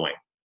money is going.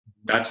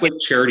 That's like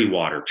Charity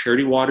Water.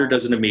 Charity Water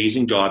does an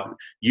amazing job.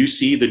 You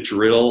see the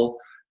drill.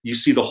 You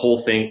see the whole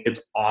thing.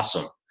 It's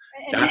awesome.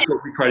 That's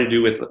what we try to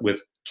do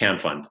with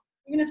CanFund.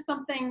 Even if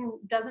something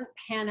doesn't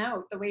pan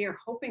out the way you're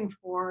hoping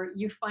for,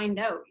 you find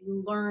out.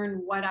 You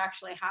learn what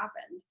actually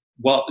happened.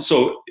 Well,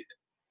 so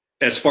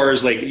as far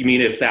as you mean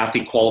if the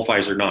athlete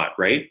qualifies or not,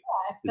 right?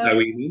 Yeah, if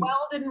the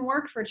well didn't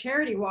work for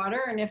Charity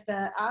Water, and if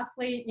the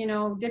athlete,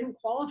 didn't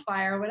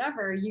qualify or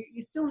whatever, you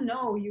still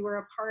know you were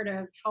a part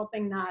of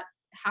helping that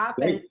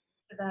happen.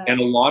 Right. And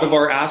a lot of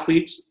our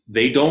athletes,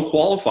 they don't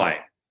qualify.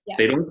 Yeah.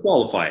 They don't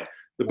qualify.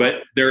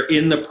 But they're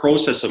in the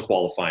process of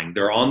qualifying.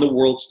 They're on the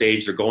world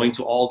stage. They're going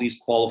to all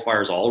these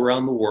qualifiers all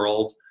around the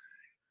world.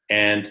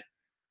 And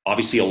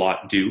obviously a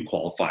lot do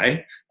qualify.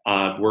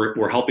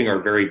 We're helping our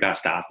very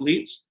best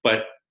athletes,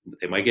 but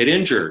they might get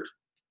injured.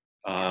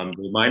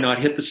 They might not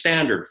hit the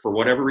standard for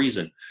whatever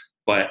reason.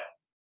 But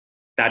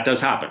that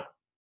does happen.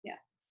 Yeah.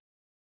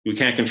 We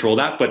can't control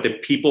that, but the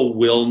people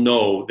will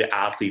know the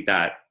athlete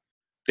that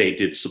they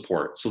did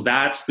support. So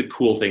that's the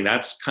cool thing.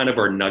 That's kind of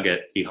our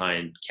nugget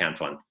behind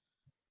CanFund.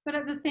 But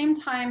at the same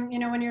time,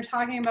 when you're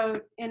talking about,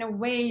 in a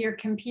way, you're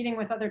competing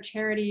with other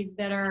charities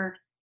that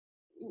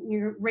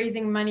you're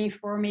raising money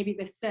for maybe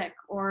the sick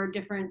or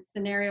different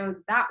scenarios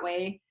that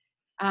way.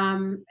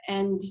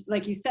 And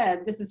like you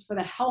said, this is for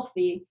the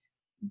healthy,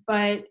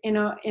 but in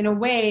a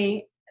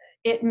way,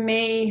 it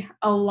may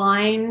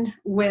align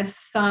with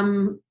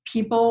some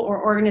people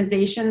or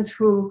organizations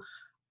who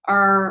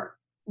are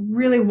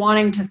really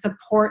wanting to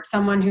support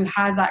someone who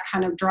has that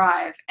kind of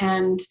drive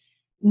and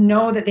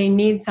know that they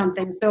need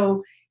something.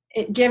 So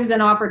it gives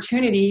an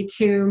opportunity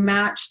to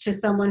match to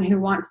someone who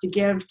wants to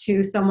give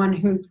to someone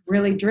who's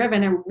really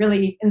driven and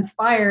really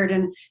inspired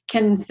and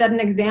can set an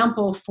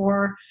example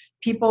for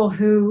people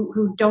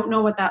who don't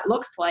know what that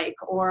looks like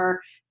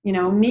or,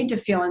 need to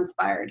feel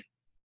inspired.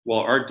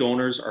 Well, our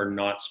donors are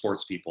not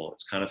sports people.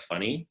 It's kind of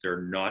funny.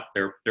 They're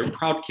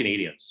proud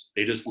Canadians.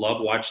 They just love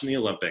watching the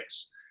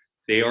Olympics.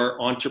 They are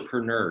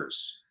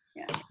entrepreneurs.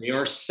 Yeah. They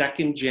are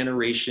second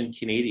generation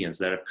Canadians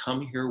that have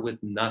come here with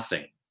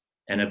nothing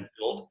and have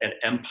built an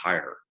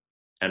empire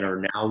and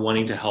are now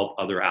wanting to help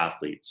other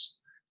athletes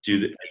do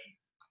the.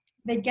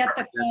 They get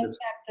the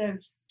concept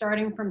of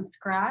starting from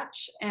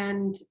scratch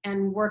and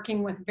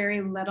working with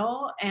very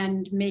little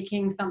and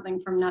making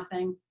something from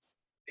nothing.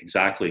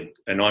 Exactly.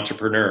 An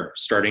entrepreneur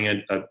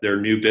starting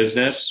their new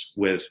business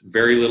with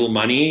very little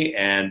money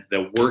and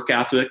the work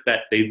ethic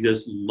that they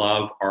just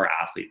love our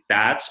athlete.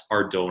 That's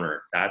our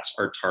donor. That's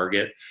our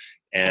target.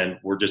 And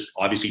we're just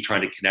obviously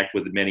trying to connect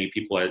with many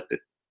people.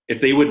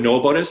 If they would know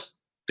about us,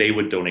 they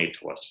would donate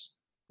to us.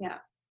 Yeah.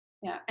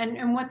 Yeah.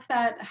 And what's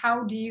that?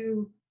 How do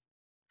you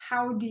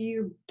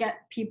get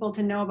people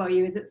to know about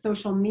you? Is it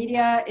social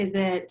media? Is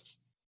it,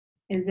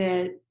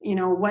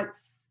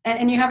 what's,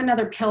 and you have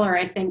another pillar,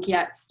 I think,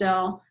 yet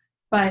still,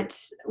 but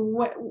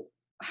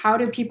how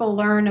do people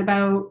learn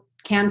about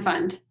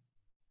CanFund?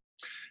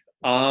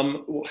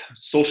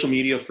 Social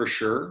media for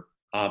sure.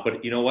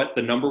 But you know what?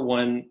 The number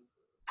one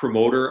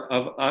promoter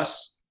of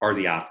us are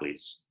the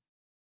athletes.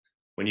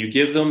 When you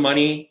give them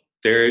money,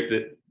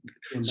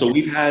 so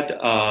we've had,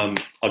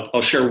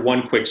 I'll share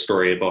one quick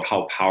story about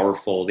how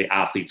powerful the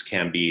athletes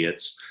can be.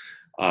 It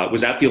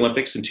was at the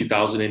Olympics in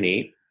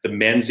 2008. The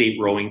men's 8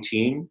 rowing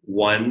team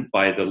won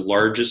by the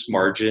largest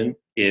margin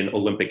in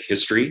Olympic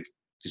history.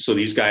 So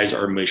these guys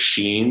are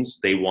machines.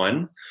 They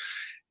won.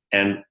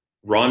 And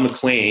Ron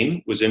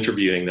MacLean was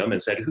interviewing them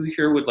and said, who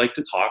here would like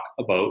to talk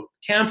about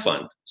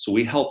CanFund? So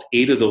we helped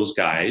 8 of those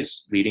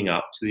guys leading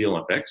up to the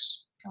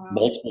Olympics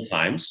multiple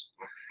times.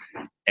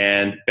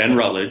 And Ben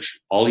Rutledge,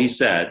 all he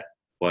said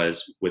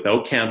was,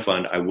 without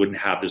CanFund, I wouldn't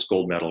have this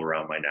gold medal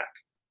around my neck.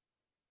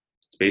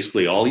 It's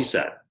basically all he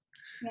said.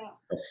 Yeah.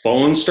 The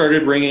phone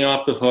started ringing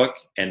off the hook,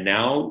 and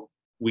now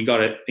we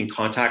got in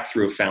contact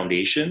through a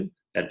foundation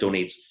that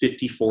donates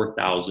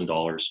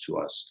 $54,000 to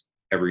us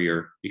every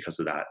year because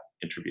of that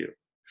interview.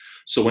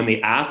 So when the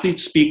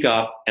athletes speak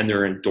up and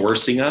they're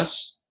endorsing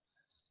us,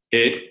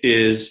 it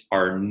is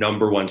our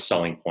number one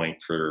selling point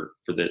for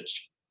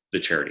the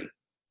charity.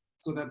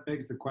 So that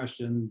begs the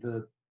question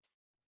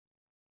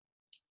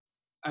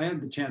I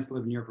had the chance to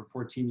live in Europe for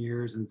 14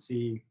 years and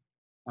see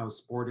how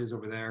sport is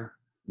over there.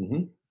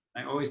 Mm-hmm.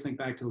 I always think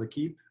back to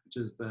L'Équipe, which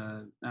is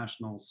the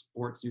national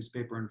sports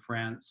newspaper in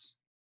France,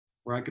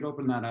 where I could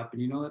open that up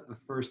and that the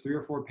first 3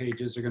 or 4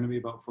 pages are going to be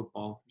about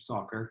football,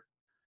 soccer.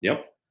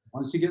 Yep.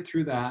 Once you get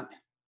through that,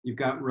 you've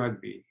got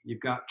rugby,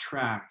 you've got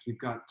track, you've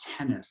got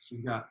tennis,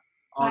 you've got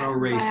auto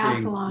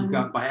racing, you've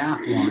got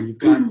biathlon, you've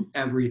got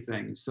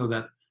everything, so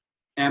that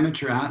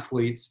amateur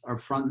athletes are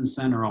front and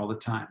center all the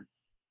time.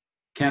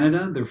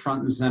 Canada, they're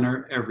front and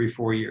center every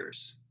 4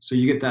 years. So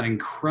you get that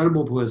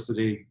incredible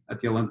publicity at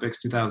the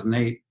Olympics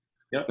 2008.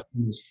 Yep.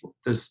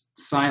 There's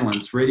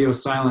silence, radio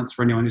silence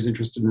for anyone who's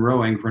interested in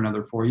rowing for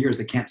another 4 years.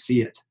 They can't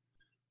see it.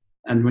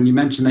 And when you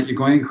mention that you're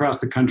going across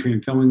the country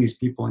and filming these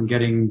people and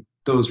getting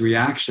those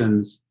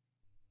reactions,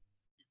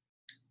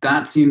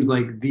 that seems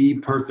like the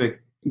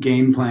perfect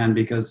game plan,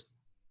 because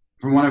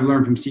from what I've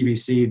learned from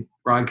CBC,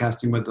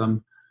 broadcasting with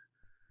them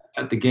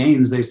at the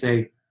games, they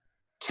say,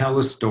 tell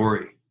a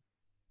story.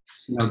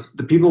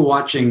 The people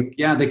watching,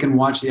 they can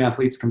watch the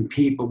athletes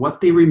compete, but what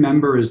they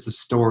remember is the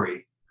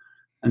story.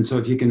 And so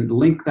if you can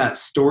link that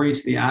story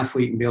to the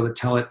athlete and be able to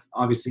tell it,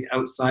 obviously,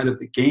 outside of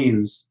the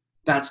games,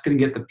 that's going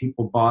to get the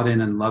people bought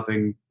in and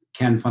loving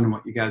CanFund and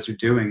what you guys are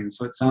doing. And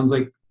so it sounds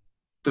like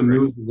the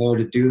move is there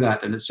to do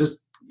that. And it's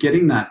just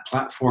getting that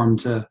platform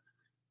to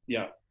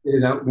get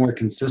it out more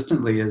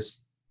consistently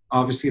is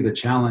obviously the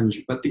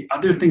challenge. But the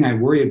other thing I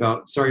worry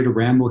about, sorry to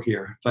ramble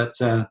here, but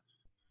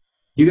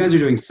you guys are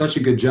doing such a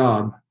good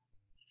job.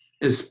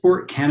 Is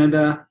Sport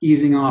Canada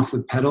easing off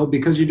the pedal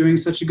because you're doing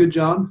such a good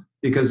job?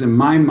 Because in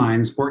my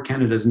mind, Sport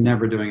Canada is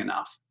never doing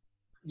enough.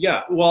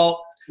 Yeah,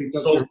 well,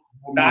 so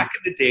back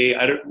in the day,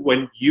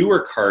 when you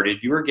were carded,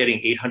 you were getting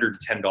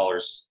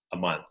 $810 a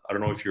month. I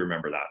don't know if you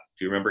remember that.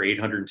 Do you remember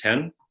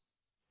 810?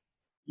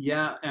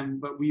 Yeah,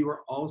 but we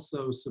were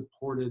also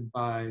supported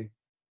by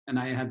and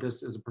I had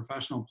this as a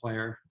professional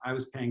player, I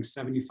was paying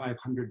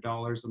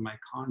 $7,500 of my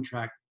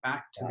contract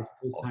back to the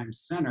full-time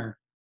center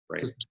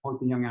to support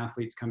the young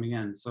athletes coming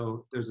in.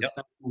 So there's a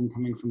step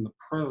coming from the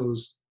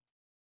pros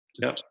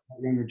to the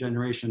younger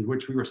generation,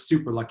 which we were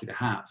super lucky to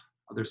have.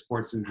 Other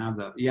sports didn't have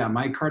that. Yeah,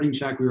 my carding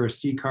check, we were a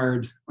C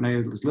card. When I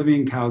was living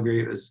in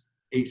Calgary, it was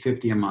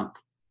 $850 a month.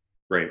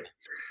 Right.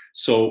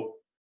 So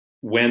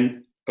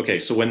when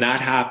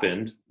that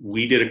happened,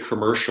 we did a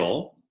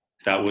commercial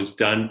that was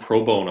done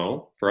pro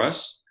bono for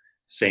us,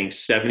 saying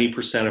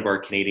 70% of our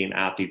Canadian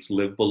athletes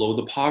live below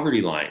the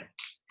poverty line.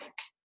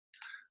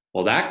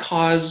 Well, that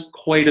caused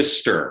quite a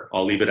stir.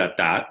 I'll leave it at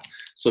that.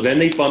 So then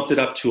they bumped it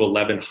up to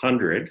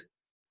 $1,100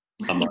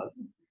 a month.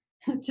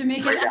 To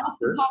make it off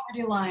the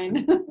poverty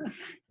line.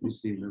 You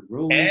see the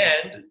rolling.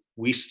 And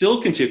we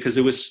still continue because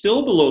it was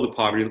still below the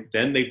poverty.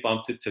 Then they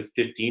bumped it to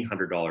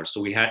 $1,500.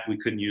 So we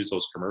couldn't use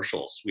those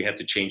commercials. We had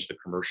to change the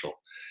commercial.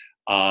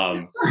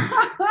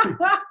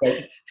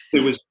 It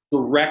was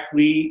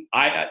directly.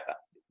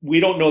 We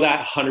don't know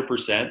that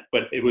 100%,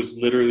 but it was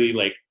literally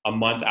like a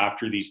month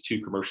after these two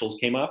commercials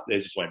came up. They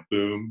just went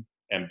boom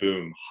and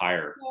boom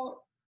higher.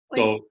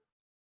 So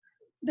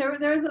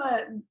there's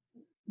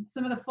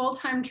some of the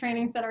full-time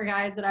training center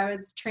guys that I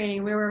was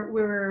training. They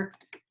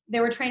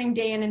were training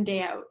day in and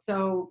day out.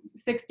 So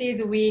 6 days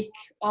a week,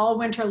 all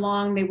winter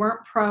long. They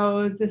weren't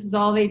pros. This is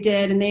all they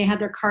did. And they had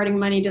their carding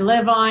money to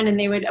live on,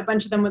 and a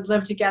bunch of them would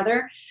live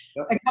together.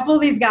 Yep. A couple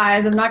of these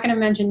guys, I'm not going to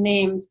mention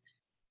names,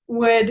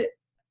 would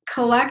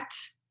collect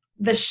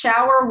the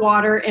shower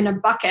water in a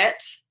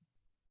bucket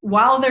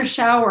while they're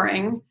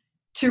showering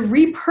to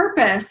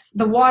repurpose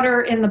the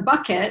water in the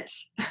bucket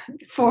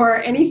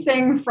for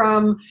anything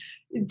from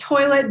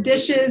toilet,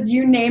 dishes,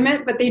 you name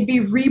it, but they'd be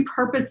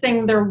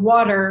repurposing their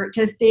water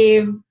to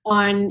save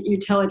on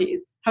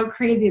utilities. How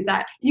crazy is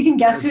that? You can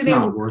guess who they were.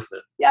 It's not worth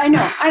it. Yeah,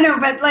 I know,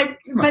 but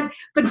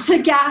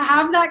to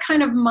have that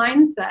kind of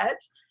mindset,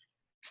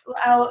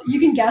 you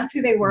can guess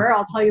who they were.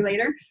 I'll tell you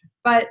later.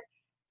 But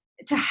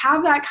to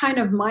have that kind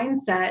of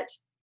mindset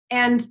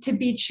and to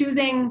be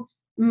choosing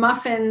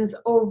muffins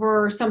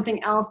over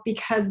something else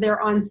because they're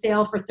on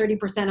sale for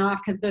 30% off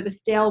because they're the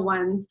stale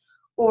ones,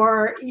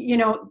 or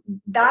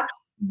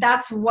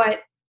that's what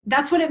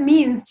it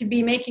means to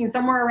be making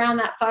somewhere around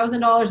that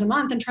 $1,000 a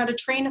month and try to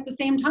train at the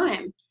same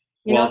time.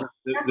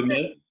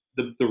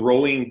 The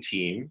rowing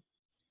team,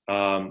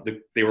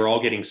 they were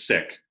all getting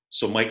sick.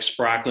 So Mike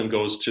Spracklin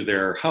goes to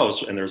their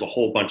house, and there's a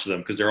whole bunch of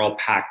them because they're all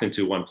packed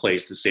into one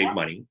place to save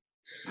money.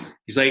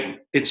 He's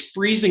like, it's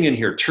freezing in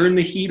here. Turn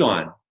the heat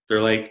on.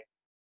 They're like,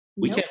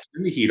 we can't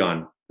turn the heat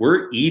on.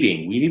 We're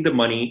eating. We need the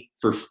money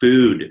for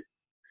food.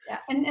 Yeah,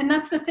 and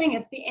that's the thing.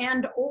 It's the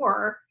and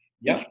or.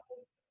 Yeah.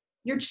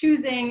 You're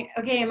choosing,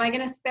 okay, am I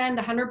going to spend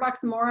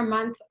 $100 more a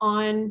month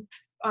on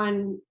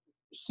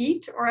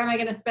heat, or am I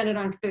going to spend it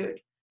on food?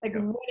 Like,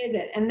 what is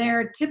it? And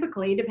they're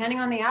typically, depending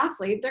on the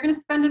athlete, they're going to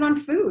spend it on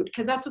food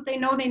because that's what they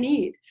know they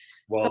need.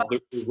 Well,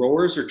 the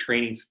rowers are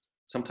training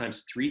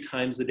sometimes 3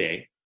 times a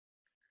day.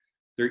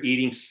 They're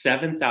eating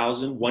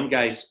 7,000. One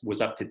guy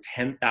was up to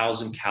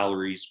 10,000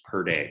 calories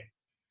per day.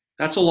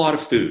 That's a lot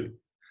of food.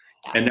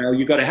 Yeah. And now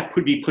you got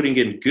to be putting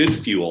in good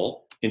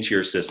fuel into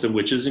your system,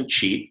 which isn't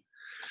cheap.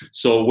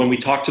 So when we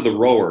talk to the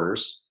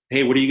rowers,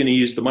 hey, what are you going to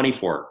use the money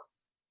for?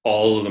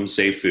 All of them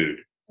say food.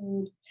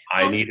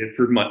 I need it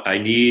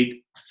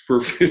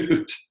for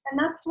food. And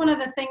that's one of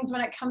the things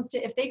when it comes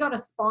to, if they got a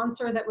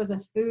sponsor that was a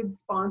food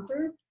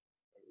sponsor,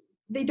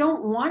 they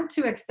don't want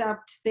to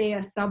accept, say,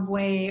 a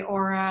Subway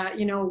or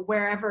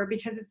wherever,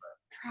 because it's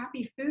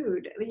crappy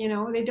food.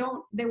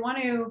 They want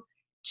to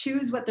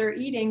choose what they're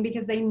eating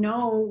because they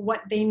know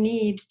what they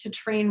need to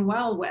train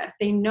well with.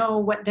 They know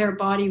what their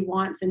body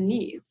wants and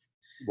needs.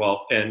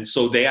 Well, and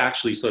so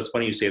it's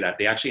funny you say that.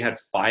 They actually had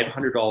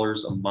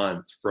 $500 a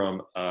month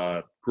from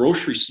a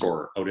grocery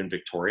store out in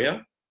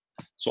Victoria.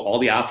 So all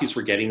the athletes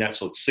were getting that.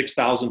 So it's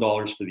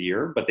 $6,000 for the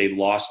year, but they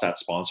lost that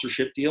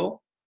sponsorship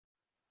deal.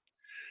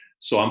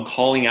 So I'm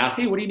calling out,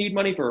 hey, what do you need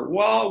money for?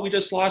 Well, we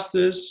just lost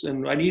this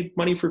and I need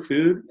money for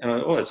food. And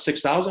it's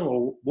 $6,000.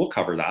 Well, we'll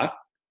cover that.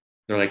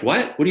 They're like,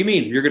 what? What do you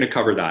mean you're going to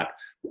cover that?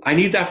 I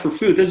need that for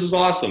food. This is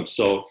awesome.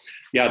 So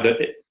yeah,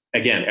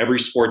 again, every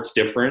sport's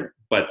different,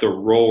 but the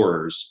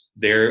rowers,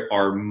 there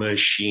are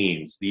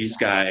machines. These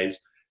guys,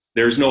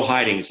 there's no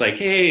hiding. It's like,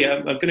 hey,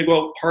 I'm going to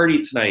go out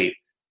party tonight.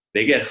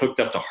 They get hooked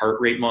up to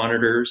heart rate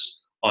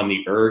monitors on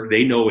the erg.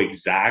 They know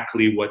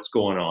exactly what's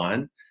going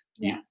on.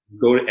 Yeah. You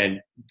go and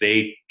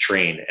they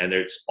train, and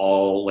it's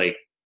all like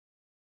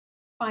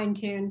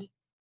fine-tuned.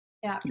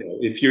 Yeah.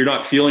 If you're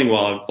not feeling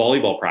well at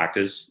volleyball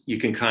practice, you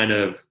can kind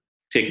of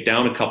take it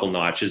down a couple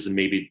notches and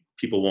maybe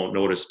people won't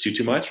notice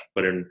too much.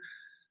 But in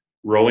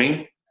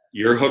rowing,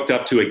 you're hooked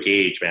up to a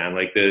gauge, man.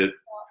 Like the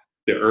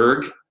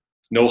erg,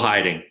 no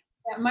hiding.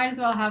 Yeah, might as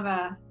well have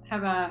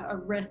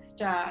a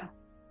wrist,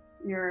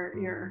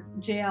 your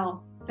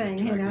jail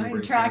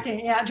thing,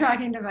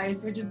 tracking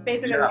device, which is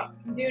basically what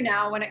you can do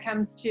now when it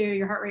comes to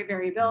your heart rate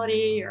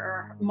variability,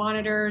 your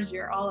monitors,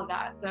 your all of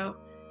that. So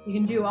you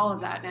can do all of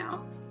that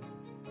now.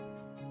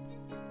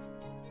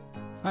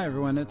 Hi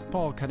everyone, it's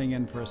Paul cutting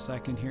in for a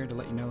second here to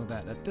let you know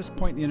that at this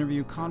point in the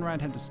interview,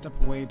 Conrad had to step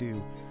away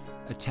to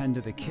attend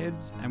to the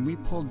kids, and we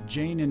pulled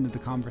Jane into the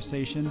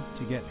conversation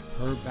to get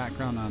her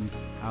background on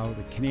how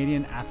the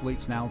Canadian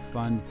Athletes Now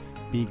Fund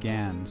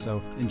began.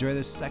 So enjoy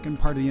this second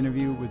part of the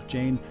interview with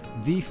Jane,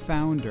 the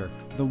founder,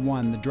 the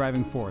one, the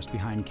driving force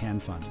behind Can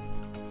Fund.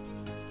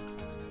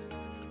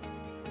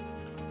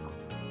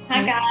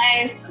 Hi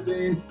guys. Hi,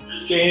 Jane.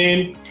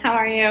 Jane. How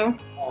are you?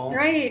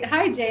 Great.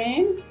 Hi,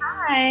 Jane.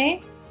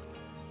 Hi.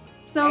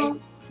 So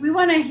we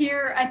want to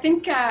hear. I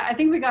think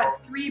we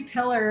got 3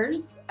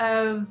 pillars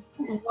of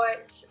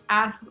what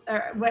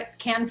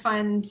Can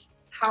Fund,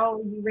 how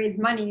you raise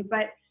money.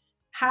 But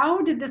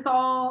how did this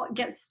all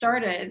get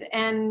started?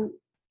 And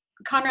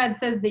Conrad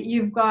says that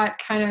you've got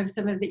kind of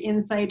some of the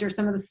insight or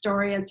some of the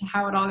story as to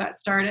how it all got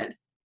started.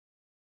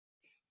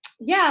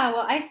 Yeah,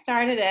 well, I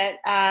started it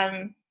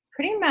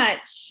pretty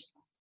much.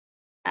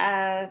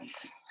 I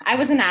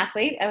was an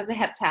athlete. I was a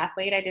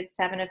heptathlete. I did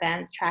 7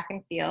 events, track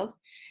and field.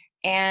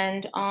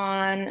 And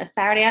on a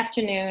Saturday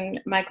afternoon,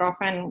 my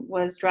girlfriend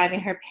was driving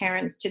her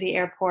parents to the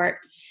airport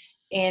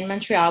in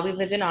Montreal. We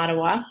lived in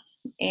Ottawa,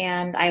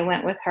 and I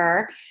went with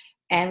her,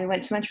 and we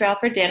went to Montreal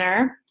for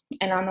dinner.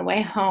 And on the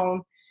way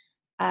home,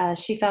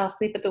 she fell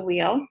asleep at the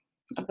wheel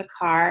of the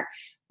car.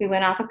 We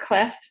went off a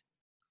cliff,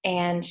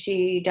 and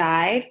she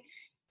died,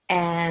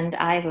 and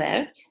I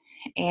lived.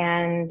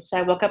 And so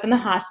I woke up in the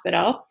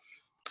hospital,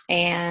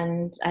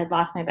 and I'd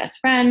lost my best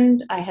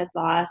friend. I had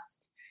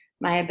lost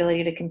my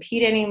ability to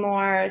compete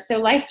anymore. So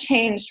life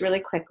changed really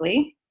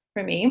quickly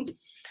for me.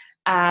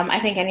 I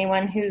think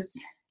anyone who's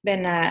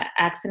been an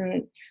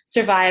accident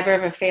survivor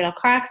of a fatal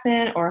car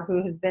accident or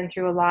who has been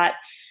through a lot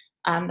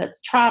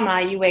that's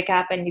trauma, you wake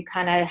up and you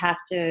kind of have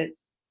to,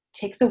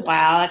 takes a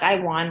while. Like I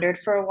wandered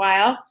for a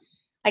while.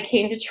 I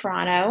came to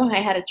Toronto.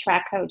 I had a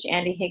track coach,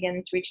 Andy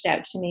Higgins, reached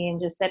out to me and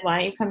just said, why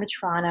don't you come to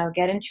Toronto,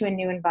 get into a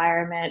new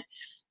environment.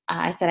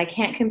 I said, I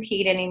can't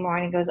compete anymore.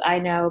 And he goes, I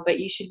know, but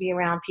you should be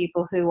around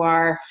people who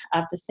are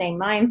of the same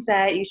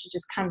mindset. You should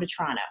just come to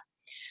Toronto.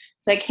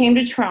 So I came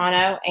to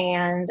Toronto,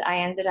 and I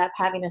ended up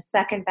having a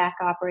second back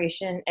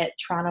operation at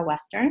Toronto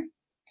Western.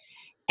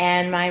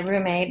 And my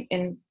roommate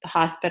in the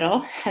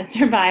hospital had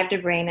survived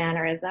a brain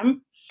aneurysm.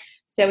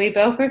 So we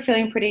both were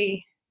feeling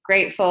pretty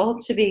grateful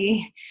to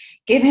be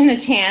given a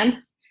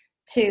chance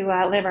to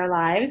live our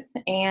lives.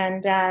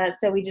 And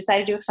so we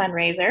decided to do a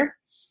fundraiser.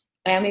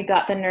 And we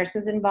got the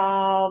nurses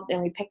involved,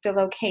 and we picked a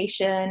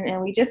location,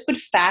 and we just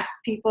would fax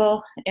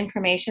people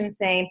information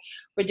saying,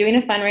 we're doing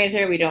a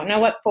fundraiser. We don't know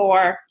what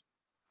for,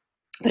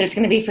 but it's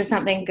going to be for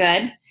something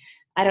good.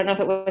 I don't know if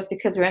it was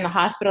because we were in the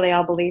hospital, they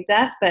all believed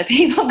us, but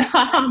people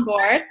got on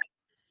board.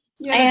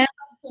 Yeah,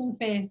 and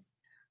face.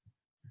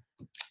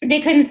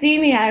 They couldn't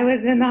see me. I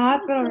was in the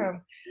hospital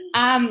room.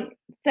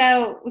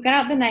 So we got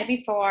out the night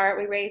before.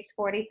 We raised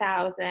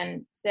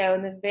 $40,000. So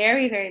in the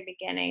very, very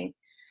beginning,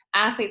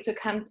 athletes would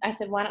come. I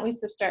said, why don't we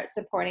start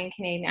supporting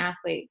Canadian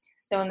athletes?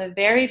 So in the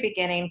very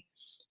beginning,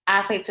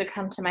 athletes would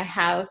come to my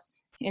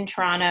house in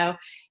Toronto,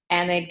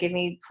 and they'd give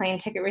me plane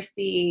ticket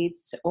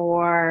receipts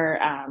or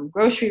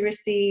grocery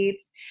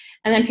receipts.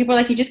 And then people were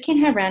like, you just can't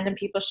have random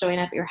people showing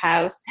up at your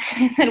house.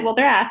 I said, well,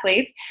 they're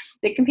athletes.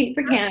 They compete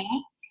for Canada.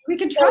 We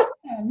can trust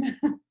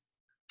them.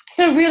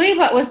 So really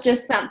what was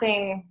just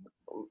something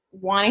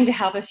wanting to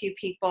help a few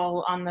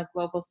people on the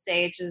global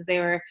stage as they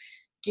were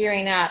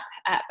gearing up.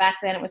 Back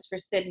then it was for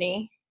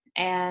Sydney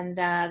and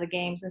the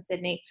games in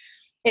Sydney.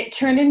 It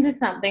turned into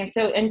something.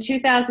 So in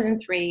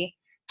 2003,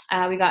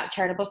 we got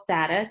charitable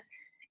status,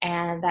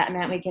 and that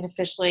meant we could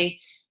officially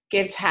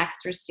give tax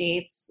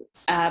receipts.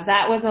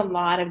 That was a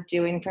lot of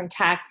doing from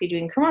Taxi,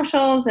 doing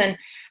commercials and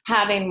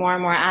having more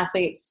and more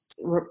athletes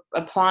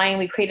applying.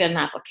 We created an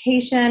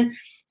application.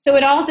 So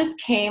it all just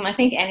came. I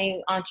think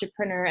any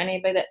entrepreneur,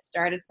 anybody that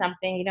started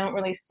something, you don't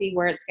really see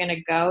where it's going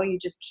to go. You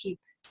just keep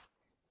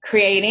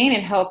creating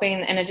and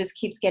hoping, and it just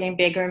keeps getting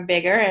bigger and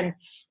bigger, and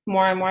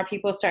more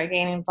people start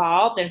getting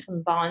involved, and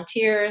from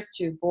volunteers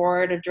to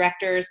board of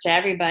directors to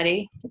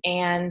everybody.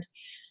 And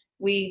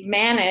we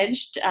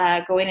managed,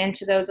 going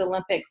into those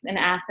Olympics in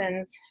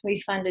Athens, we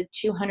funded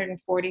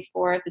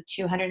 244 of the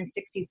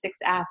 266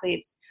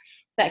 athletes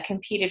that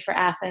competed for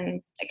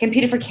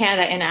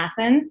Canada in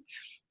Athens.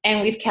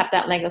 And we've kept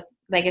that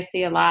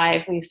legacy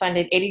alive. We have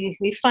funded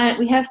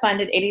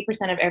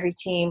 80% of every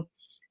team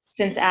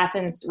since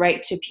Athens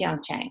right to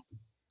Pyeongchang.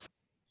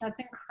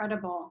 That's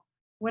incredible.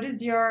 What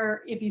is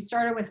if you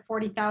started with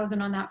 40,000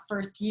 on that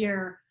first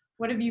year,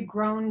 what have you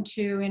grown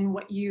to in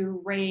what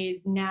you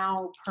raise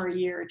now per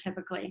year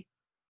typically?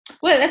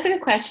 Well, that's a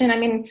good question. I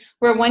mean,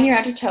 we're 1 year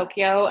out to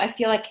Tokyo. I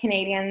feel like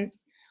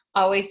Canadians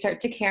always start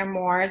to care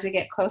more as we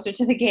get closer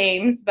to the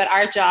games, but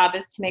our job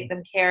is to make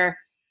them care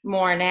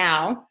more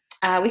now.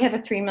 We have a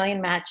 $3 million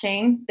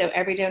matching, so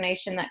every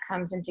donation that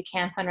comes into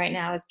Can Fund right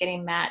now is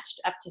getting matched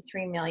up to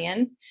 $3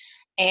 million.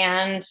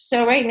 And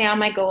so right now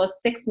my goal is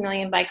 $6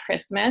 million by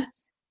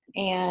Christmas,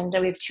 and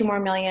we have $2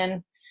 more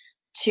million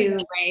to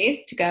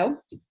raise to go.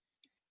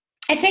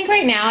 I think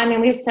right now, I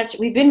mean,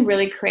 we've been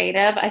really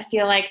creative. I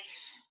feel like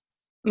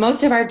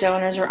most of our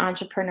donors are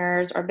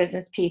entrepreneurs or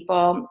business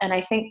people. And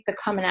I think the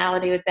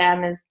commonality with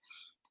them is,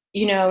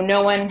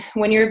 no one,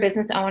 when you're a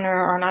business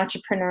owner or an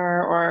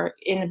entrepreneur or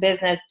in a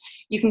business,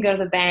 you can go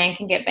to the bank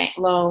and get bank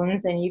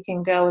loans, and you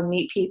can go and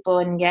meet people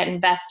and get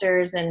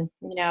investors, and,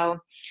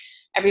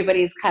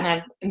 everybody's kind of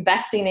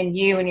investing in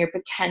you and your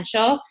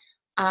potential.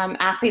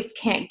 Athletes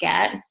can't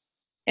get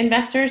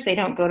investors. They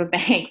don't go to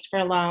banks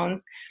for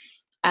loans,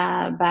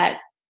 and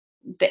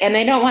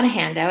they don't want a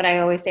handout. I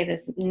always say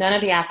this, none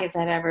of the athletes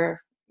I've ever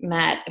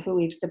met who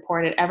we've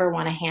supported ever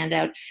want a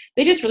handout.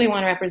 They just really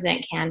want to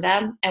represent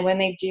Canada. And when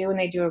they do, and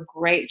they do a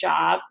great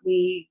job,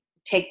 we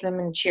take them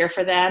and cheer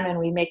for them, and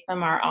we make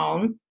them our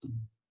own.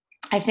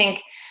 I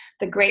think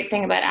the great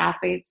thing about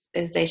athletes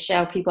is they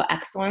show people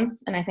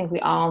excellence. And I think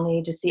we all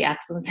need to see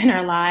excellence in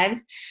our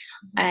lives.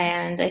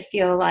 And I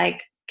feel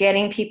like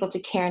getting people to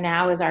care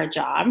now is our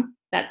job.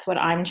 That's what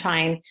I'm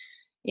trying,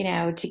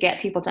 to get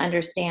people to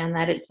understand,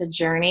 that it's the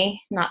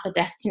journey, not the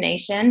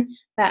destination,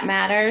 that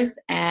matters.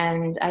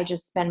 And I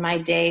just spend my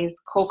days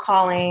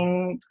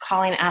calling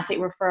athlete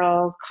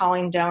referrals,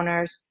 calling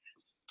donors.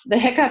 The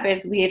hiccup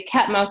is we have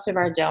kept most of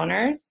our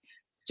donors.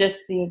 Just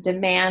the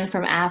demand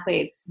from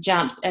athletes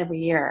jumps every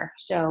year.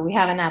 So we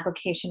have an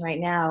application right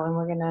now, and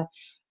we're going to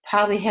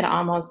probably hit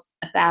almost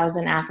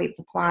 1,000 athletes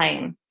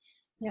applying.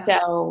 Yeah.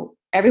 So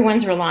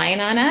everyone's relying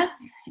on us.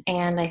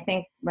 And I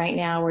think right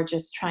now we're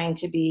just trying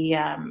to be,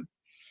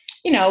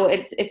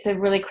 it's a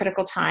really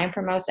critical time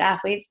for most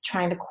athletes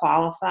trying to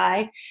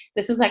qualify.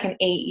 This is like an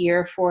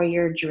 8-year,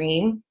 4-year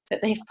dream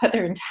that they've put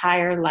their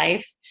entire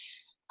life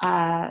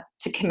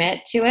to commit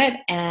to it.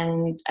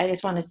 And I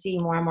just want to see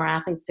more and more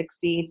athletes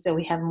succeed, so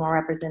we have more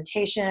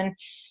representation,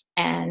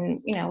 and,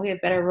 we have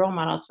better role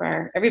models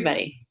for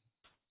everybody.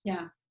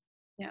 Yeah.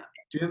 Yeah.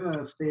 Do you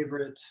have a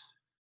favorite,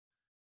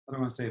 I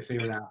don't want to say a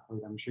favorite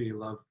athlete, I'm sure you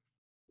love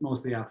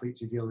most of the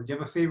athletes you deal with. Do you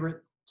have a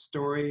favorite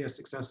story, a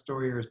success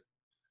story, or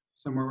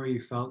somewhere where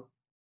you felt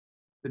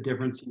the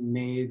difference you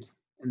made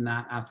in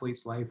that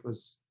athlete's life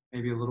was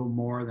maybe a little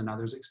more than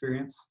others'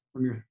 experience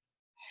from your?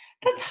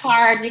 That's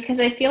hard, because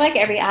I feel like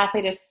every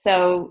athlete is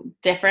so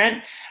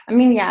different.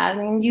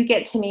 You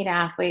get to meet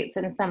athletes,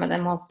 and some of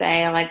them will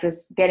say, like,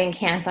 this getting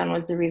CanFun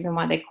was the reason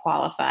why they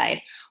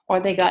qualified, or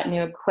they got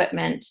new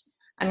equipment.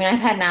 I've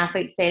had an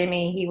athlete say to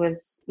me,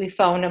 we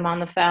phoned him on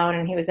the phone,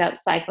 and he was out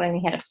cycling.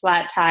 He had a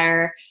flat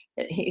tire.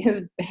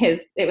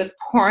 It was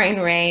pouring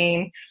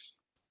rain.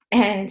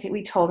 And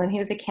we told him he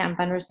was a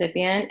CanFun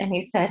recipient, and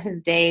he said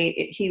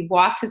he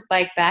walked his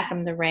bike back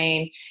in the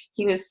rain.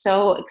 He was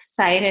so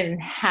excited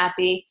and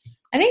happy.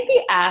 I think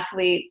the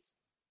athletes,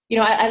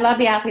 I love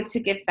the athletes who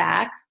give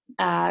back.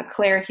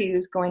 Claire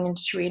Hughes, going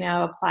into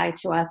Torino, applied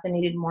to us and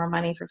needed more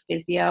money for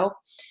physio.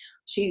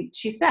 She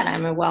said,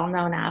 I'm a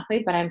well-known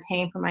athlete, but I'm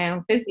paying for my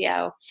own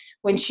physio.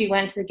 When she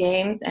went to the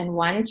games and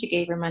won, she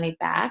gave her money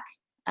back.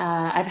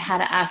 I've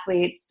had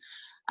athletes.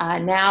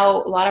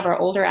 Now, a lot of our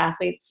older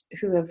athletes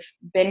who have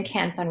been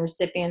CanFun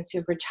recipients,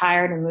 who've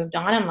retired and moved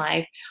on in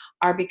life,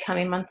 are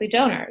becoming monthly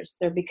donors.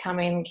 They're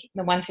becoming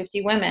the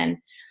 150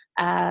 Women.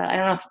 I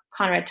don't know if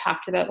Conrad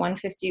talked about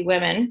 150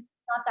 Women.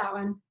 Not that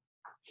one.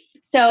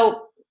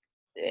 So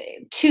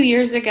 2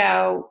 years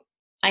ago,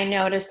 I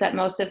noticed that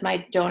most of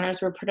my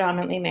donors were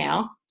predominantly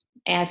male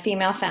and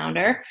female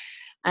founder.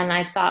 And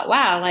I thought,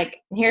 wow,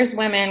 here's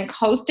women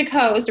coast to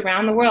coast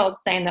around the world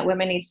saying that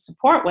women need to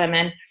support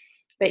women,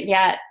 but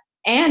yet,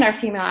 and our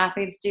female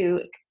athletes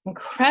do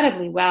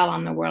incredibly well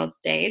on the world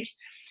stage.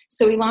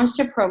 So we launched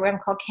a program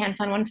called CanFun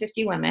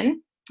 150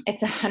 Women.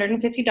 It's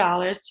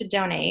 $150 to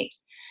donate,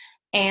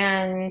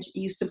 and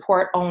you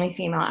support only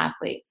female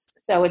athletes.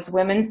 So it's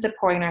women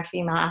supporting our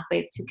female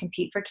athletes who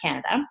compete for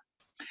Canada.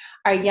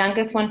 Our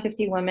youngest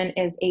 150 women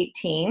is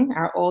 18.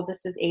 Our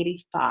oldest is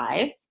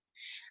 85.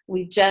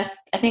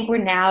 I think we're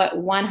now at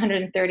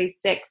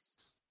 136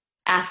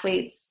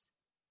 athletes,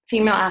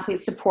 female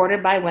athletes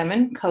supported by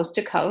women coast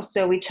to coast.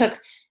 So we took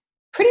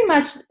pretty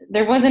much,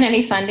 there wasn't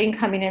any funding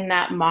coming in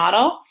that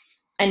model.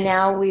 And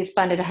now we've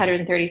funded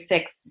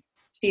 136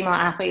 female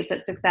athletes at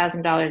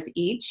 $6,000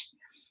 each.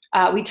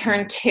 We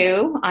turned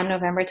 2 on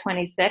November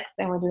 26th,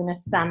 and we're doing a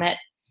summit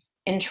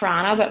in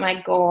Toronto, but my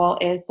goal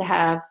is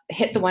to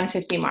hit the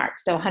 150 mark.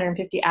 So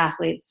 150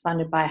 athletes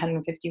funded by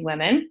 150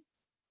 women.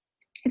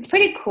 It's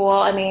pretty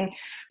cool.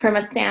 From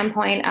a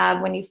standpoint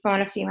of when you phone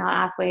a female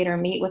athlete or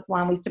meet with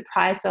one, we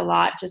surprised a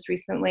lot just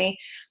recently.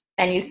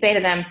 And you say to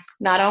them,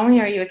 not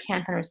only are you a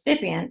CanFun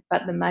recipient,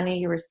 but the money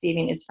you're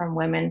receiving is from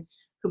women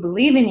who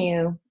believe in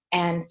you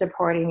and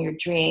supporting your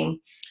dream.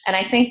 And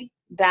I think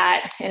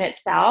that in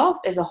itself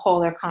is a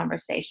whole other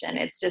conversation.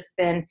 It's just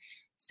been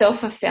so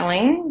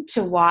fulfilling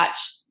to watch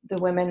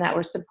the women that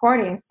we're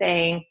supporting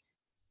saying,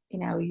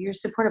 you're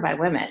supported by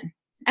women.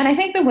 And I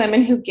think the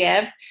women who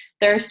give,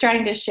 they're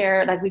starting to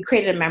share, we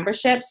created a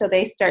membership, so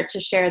they start to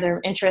share their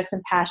interests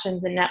and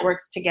passions and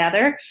networks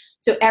together.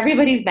 So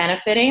everybody's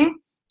benefiting.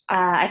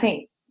 I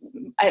think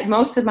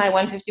most of my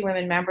 150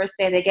 Women members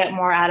say they get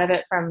more out of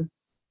it from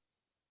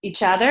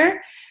each other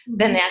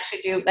than they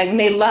actually do.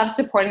 They love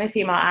supporting the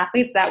female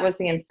athletes. That was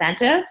the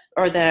incentive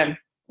or the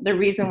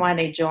reason why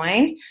they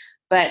joined.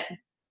 but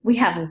we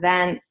have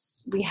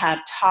events, we have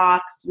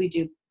talks, we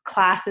do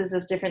classes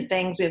of different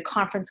things, we have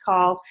conference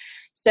calls.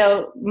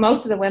 So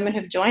most of the women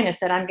who've joined have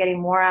said, I'm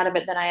getting more out of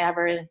it than I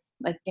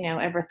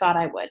ever thought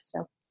I would.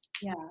 So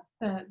yeah,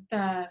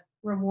 the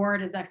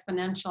reward is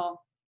exponential.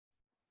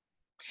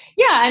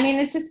 Yeah, I mean,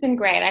 it's just been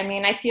great. I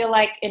mean, I feel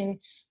like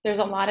there's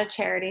a lot of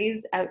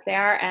charities out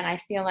there, and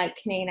I feel like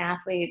Canadian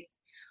athletes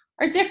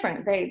are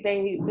different.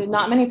 There's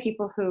not many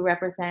people who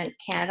represent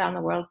Canada on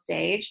the world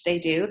stage. They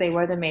do. They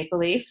wear the maple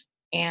leaf,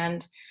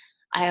 and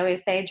I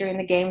always say during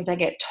the games I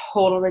get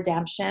total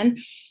redemption.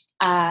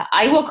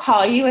 I will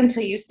call you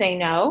until you say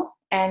no,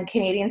 and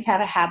Canadians have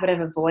a habit of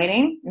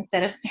avoiding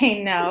instead of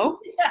saying no.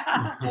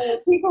 Yeah.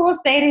 People will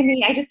say to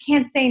me, I just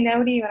can't say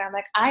no to you, and I'm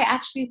like, I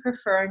actually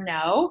prefer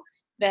no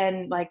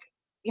than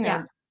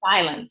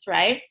silence,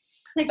 right?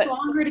 It takes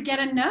longer to get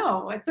a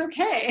no. It's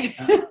okay.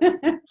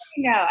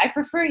 No, I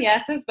prefer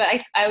yeses, but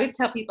I always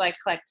tell people I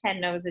collect 10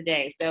 no's a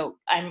day, so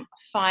I'm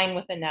fine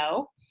with a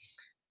no.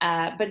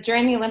 But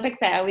during the Olympics,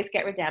 I always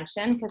get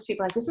redemption because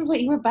people are like, this is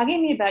what you were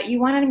bugging me about. You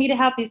wanted me to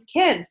help these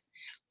kids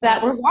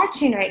that we're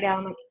watching right now.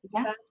 I'm like,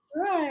 yeah. That's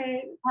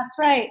right. That's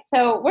right.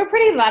 So we're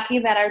pretty lucky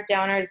that our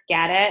donors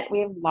get it. We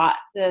have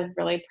lots of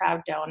really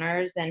proud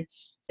donors, and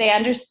they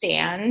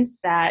understand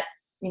that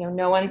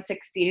no one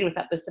succeeded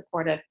without the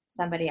support of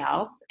somebody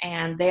else,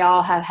 and they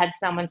all have had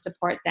someone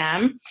support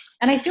them.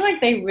 And I feel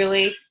like they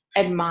really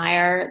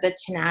admire the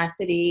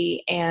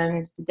tenacity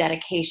and the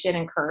dedication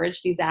and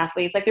courage these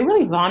athletes. Like, they're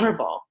really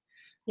vulnerable.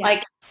 Yeah.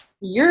 Like,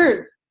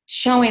 you're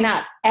showing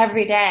up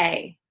every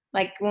day.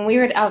 Like, when we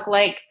were at Elk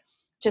Lake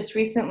just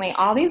recently,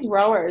 all these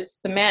rowers,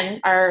 the men,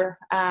 are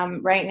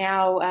right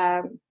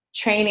now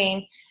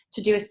training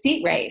to do a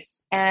seat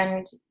race.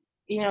 And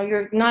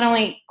you're not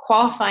only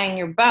qualifying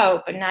your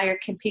boat, but now you're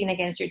competing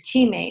against your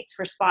teammates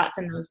for spots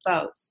in those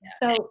boats.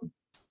 Yeah. So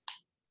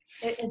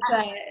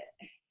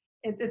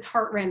it's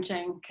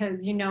heart-wrenching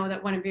because that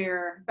one of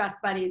your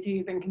best buddies who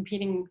you've been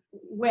competing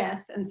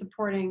with and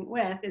supporting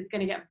with is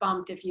going to get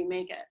bumped if you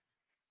make it.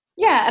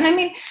 Yeah, and I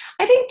mean,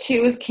 I think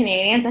too, as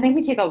Canadians, I think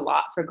we take a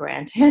lot for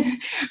granted.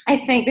 I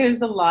think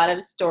there's a lot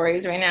of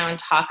stories right now and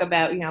talk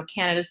about,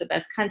 Canada's the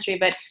best country,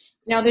 but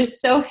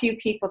there's so few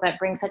people that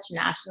bring such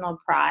national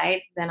pride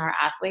than our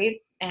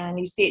athletes. And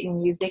you see it in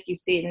music, you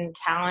see it in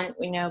talent.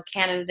 We know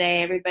Canada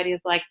Day,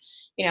 everybody's like,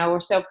 we're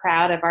so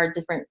proud of our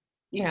different,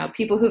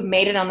 people who've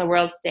made it on the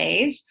world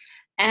stage.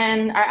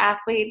 And our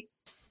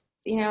athletes,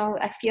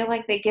 I feel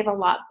like they give a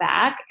lot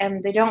back,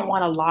 and they don't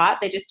want a lot.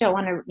 They just don't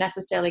want to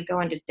necessarily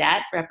go into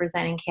debt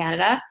representing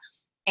Canada.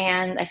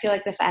 And I feel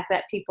like the fact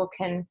that people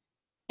can,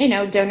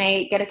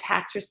 donate, get a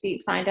tax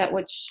receipt, find out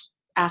which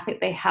athlete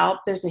they help,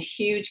 there's a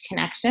huge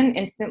connection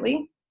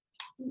instantly.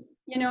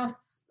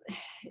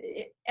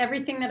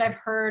 Everything that I've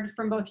heard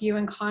from both you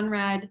and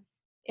Conrad,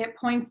 it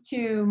points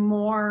to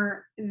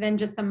more than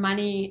just the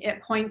money.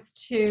 It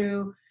points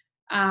to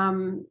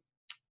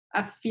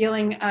a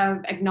feeling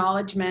of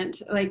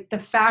acknowledgement, like the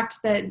fact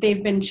that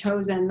they've been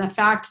chosen, the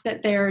fact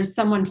that there's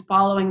someone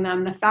following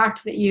them, the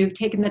fact that you've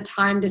taken the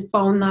time to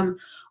phone them.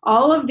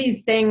 All of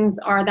these things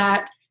are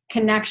that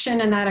connection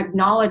and that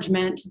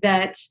acknowledgement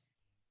that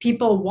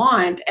people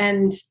want.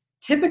 And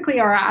typically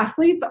our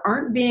athletes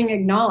aren't being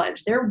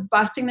acknowledged. They're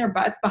busting their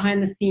butts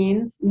behind the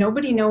scenes.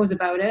 Nobody knows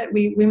about it.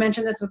 We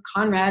mentioned this with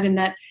Conrad, in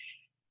that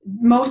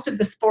most of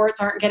the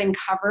sports aren't getting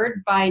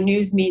covered by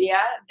news media.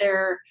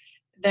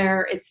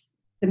 It's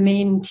the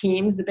main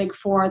teams, the big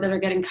four, that are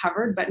getting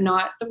covered, but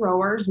not the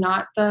rowers,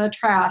 not the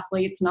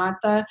triathletes, not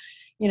the,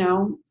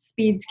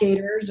 speed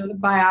skaters or the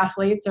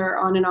biathletes, or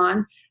on and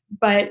on.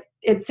 But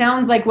it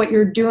sounds like what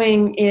you're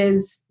doing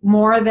is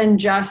more than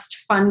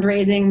just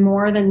fundraising,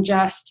 more than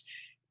just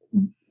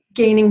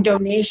gaining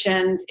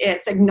donations.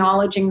 It's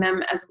acknowledging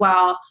them as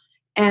well.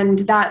 And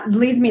that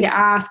leads me to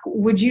ask,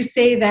 would you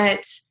say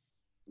that,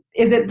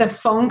 is it the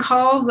phone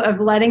calls of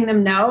letting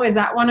them know? Is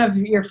that one of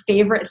your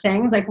favorite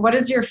things? Like, what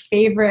is your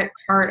favorite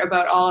part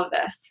about all of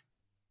this?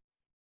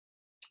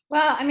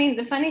 Well, I mean,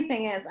 the funny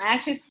thing is, I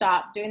actually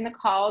stopped doing the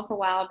calls a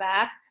while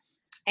back,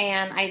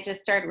 and I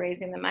just started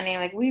raising the money.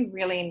 Like, we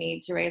really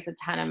need to raise a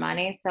ton of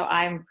money. So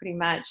I'm pretty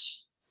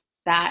much,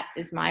 that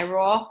is my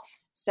role.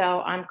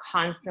 So I'm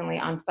constantly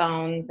on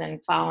phones and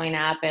following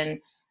up. And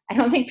I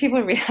don't think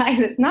people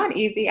realize it's not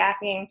easy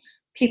asking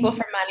people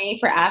for money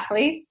for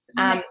athletes.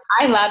 I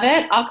love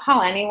it. I'll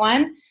call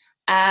anyone.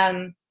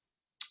 I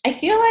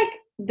feel like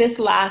this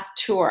last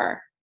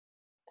tour,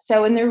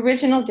 so in the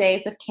original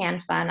days of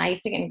CanFun, I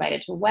used to get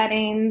invited to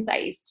weddings.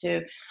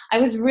 I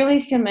was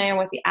really familiar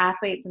with the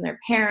athletes and their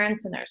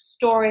parents and their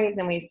stories,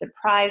 and we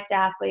surprised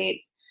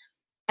athletes.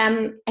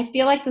 And I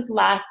feel like this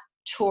last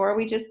tour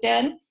we just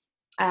did,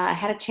 I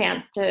had a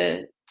chance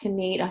to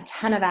meet a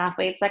ton of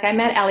athletes. Like, I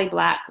met Ellie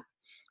Black,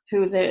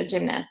 who's a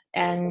gymnast,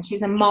 and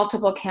she's a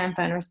multiple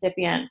CanFun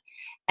recipient.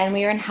 And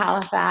we were in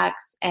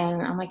Halifax,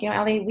 and I'm like,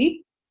 Ellie,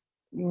 we've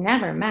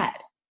never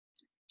met.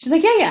 She's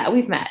like, yeah,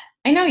 we've met.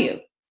 I know you.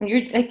 And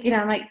you're like,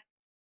 I'm like,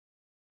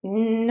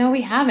 no,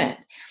 we haven't.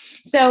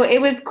 So it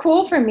was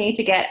cool for me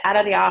to get out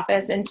of the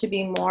office and to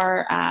be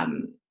more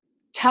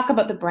talk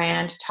about the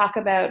brand, talk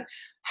about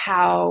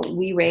how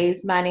we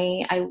raise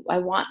money. I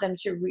want them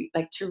to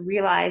to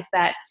realize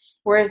that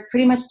we're as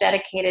pretty much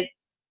dedicated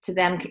to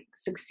them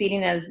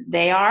succeeding as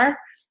they are.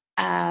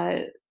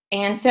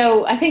 And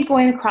so I think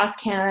going across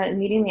Canada and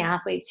meeting the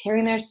athletes,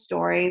 hearing their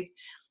stories,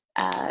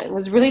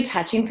 was really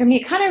touching for me.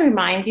 It kind of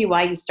reminds you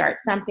why you start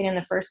something in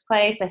the first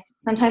place.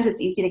 Sometimes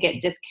it's easy to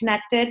get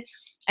disconnected.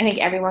 I think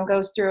everyone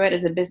goes through it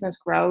as a business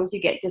grows.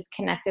 You get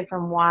disconnected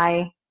from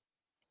why,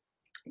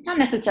 not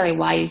necessarily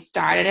why you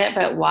started it,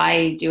 but why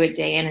you do it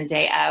day in and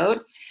day out.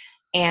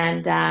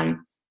 And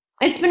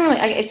it's been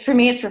really, for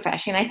me, it's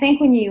refreshing. I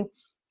think when you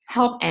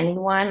help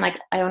anyone, like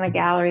I own a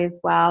gallery as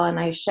well, and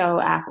I show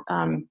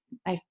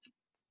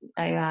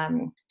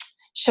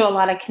show a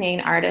lot of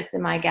Canadian artists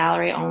in my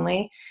gallery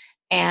only.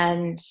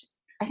 And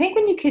I think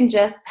when you can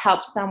just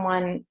help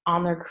someone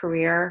on their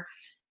career,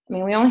 I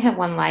mean, we only have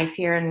one life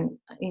here, and,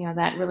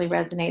 that really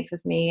resonates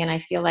with me. And I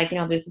feel like,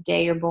 there's the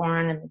day you're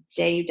born and the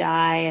day you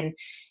die, and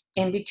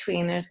in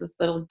between there's this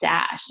little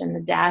dash, and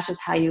the dash is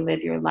how you live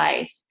your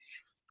life.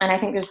 And I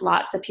think there's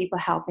lots of people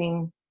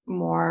helping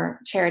more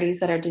charities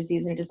that are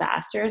disease and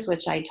disasters,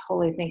 which I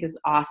totally think is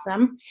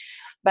awesome.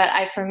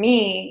 But for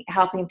me,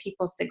 helping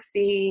people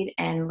succeed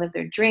and live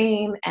their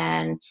dream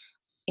and,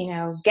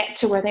 get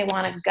to where they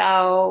want to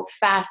go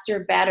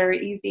faster, better,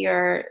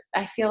 easier.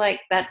 I feel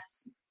like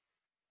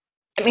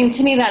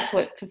to me, that's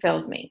what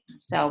fulfills me.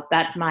 So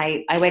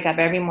I wake up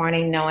every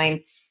morning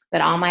knowing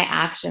that all my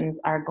actions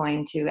are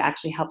going to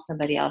actually help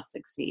somebody else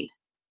succeed.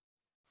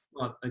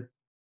 Well,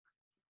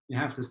 you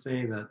have to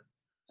say that,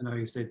 I know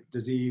you say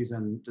disease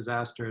and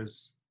disaster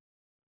is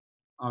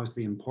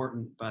obviously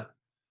important, but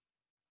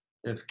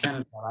if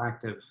Canada were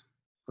active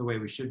the way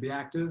we should be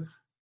active,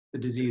 the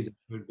disease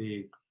would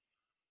be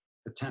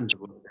a tenth of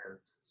what it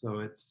is. So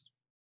it's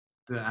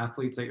the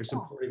athletes that you're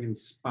supporting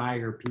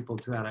inspire people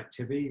to that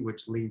activity,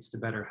 which leads to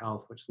better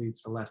health, which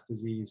leads to less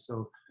disease.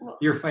 So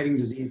you're fighting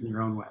disease in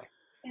your own way.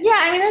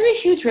 Yeah, there's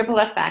a huge ripple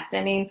effect.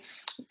 Canoe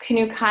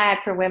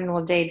kayak for women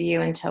will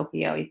debut in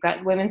Tokyo. You've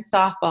got women's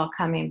softball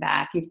coming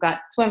back. You've got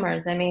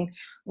swimmers.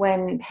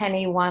 When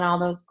Penny won all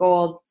those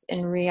golds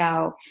in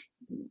Rio,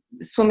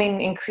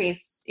 swimming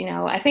increased.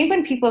 I think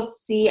when people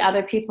see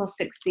other people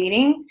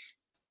succeeding,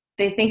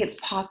 they think it's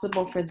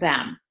possible for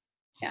them.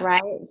 Yeah.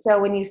 Right. So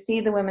when you see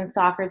the women's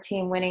soccer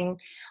team winning,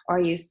 or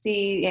you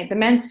see the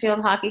men's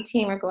field hockey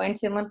team are going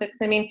to Olympics,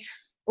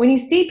 when you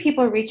see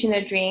people reaching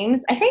their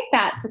dreams, I think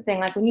that's the thing.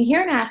 Like when you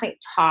hear an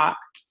athlete talk,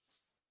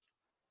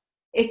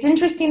 it's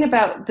interesting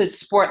about the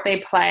sport they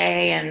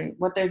play and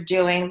what they're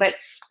doing. But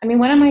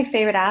one of my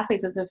favorite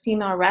athletes is a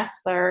female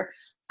wrestler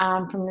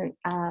from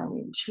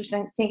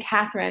St.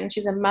 Catherine.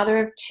 She's a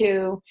mother of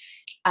two.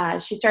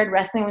 She started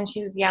wrestling when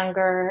she was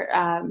younger,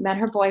 met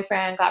her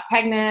boyfriend, got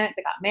pregnant,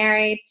 they got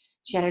married.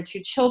 She had her two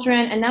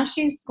children, and now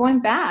she's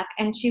going back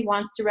and she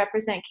wants to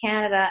represent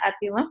Canada at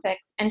the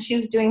Olympics, and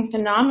she's doing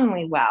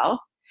phenomenally well.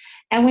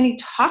 And when you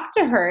talk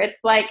to her,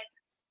 it's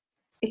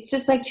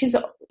just like she's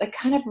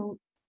kind of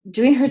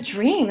doing her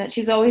dream that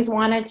she's always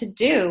wanted to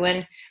do.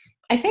 And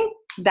I think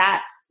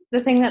that's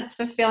the thing that's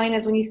fulfilling,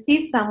 is when you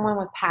see someone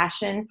with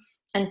passion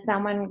and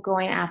someone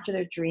going after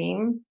their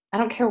dream. I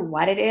don't care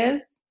what it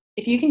is.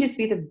 If you can just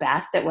be the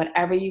best at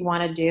whatever you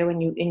want to do,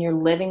 and you're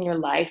living your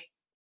life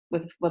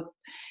with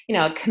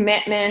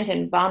commitment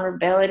and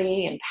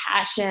vulnerability and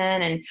passion,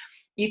 and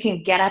you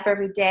can get up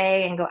every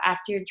day and go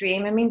after your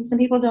dream. Some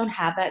people don't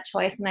have that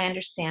choice, and I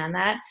understand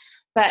that.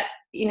 But,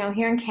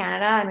 here in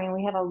Canada,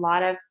 we have a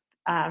lot of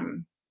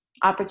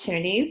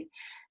opportunities,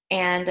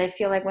 and I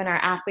feel like when our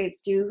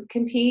athletes do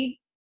compete,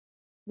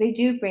 they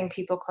do bring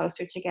people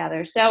closer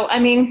together. So,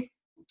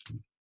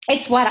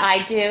 it's what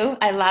I do.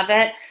 I love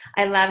it.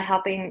 I love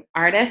helping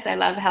artists. I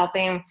love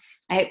helping.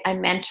 I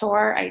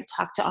mentor. I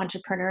talk to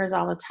entrepreneurs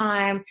all the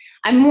time.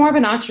 I'm more of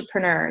an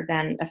entrepreneur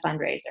than a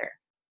fundraiser.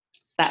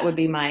 That would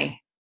be my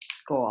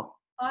goal.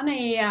 On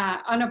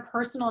a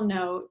personal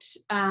note,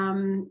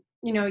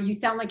 you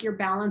sound like you're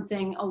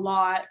balancing a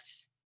lot,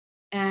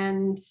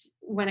 and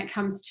when it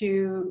comes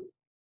to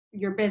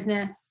your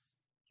business,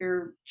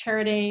 your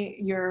charity,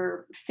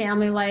 your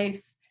family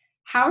life,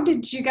 how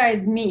did you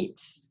guys meet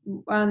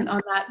on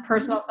that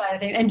personal side of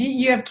things? And do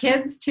you have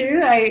kids too?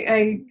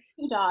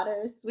 Two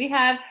daughters. We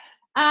have,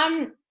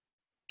 I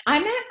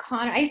met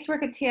Conrad. I used to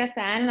work at TSN,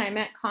 and I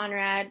met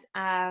Conrad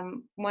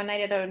one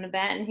night at an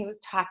event, and he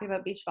was talking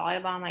about beach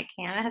volleyball. I'm like,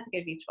 Canada has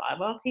good beach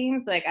volleyball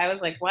teams. I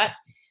was like, what?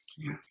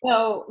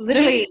 So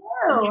literally,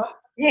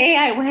 hey,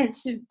 I went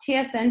to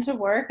TSN to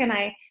work, and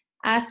I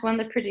asked one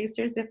of the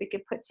producers if we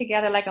could put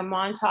together a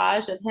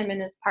montage of him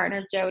and his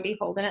partner, Jody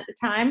Holden at the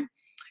time.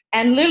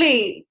 And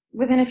literally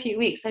within a few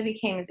weeks, I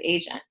became his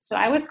agent. So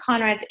I was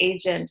Conrad's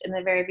agent in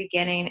the very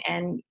beginning,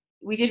 and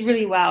we did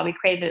really well. We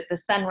created the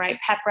Sunright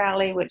Pep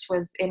Rally, which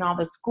was in all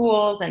the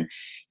schools, and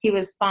he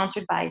was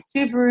sponsored by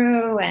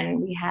Subaru,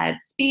 and we had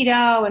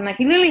Speedo, and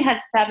he literally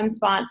had 7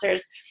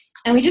 sponsors.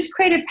 And we just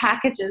created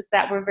packages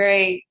that were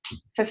very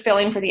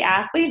fulfilling for the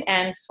athlete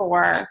and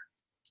for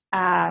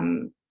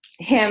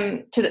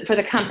him, for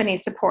the company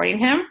supporting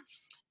him.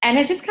 And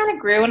it just kind of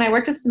grew, and I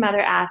worked with some other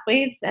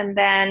athletes, and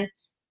then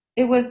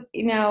it was,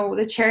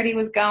 the charity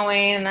was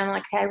going, and I'm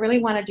like, hey, I really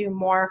want to do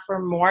more for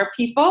more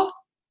people.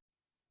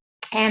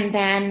 And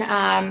then,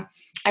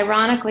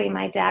 ironically,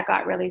 my dad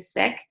got really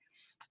sick,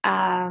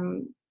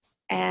 and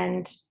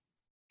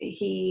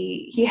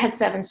he had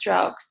 7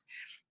 strokes.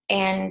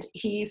 And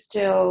he used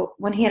to,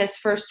 when he had his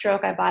first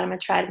stroke, I bought him a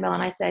treadmill,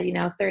 and I said,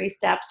 30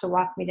 steps to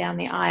walk me down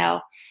the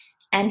aisle.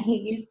 And he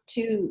used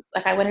to,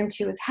 I went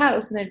into his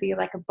house, and there'd be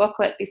a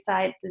booklet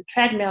beside the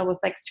treadmill with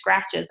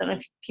scratches. And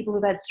if people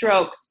who've had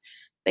strokes,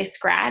 they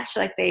scratch,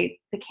 they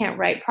can't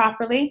write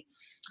properly.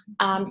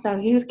 So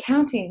he was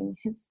counting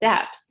his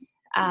steps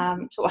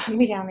to walk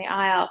me down the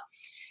aisle.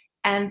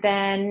 And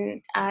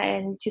then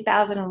in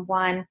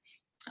 2001,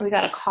 we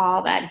got a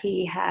call that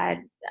he had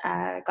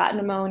got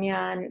pneumonia,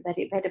 and that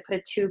they had to put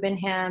a tube in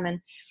him, and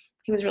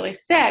he was really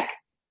sick.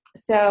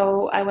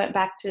 So I went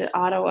back to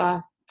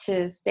Ottawa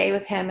to stay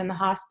with him in the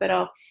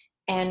hospital,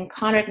 and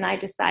Conrad and I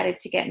decided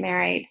to get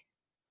married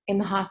in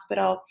the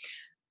hospital,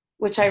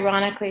 which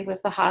ironically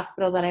was the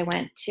hospital that I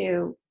went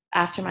to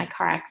after my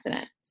car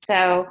accident.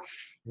 So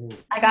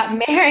I got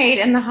married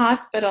in the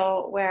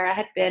hospital where I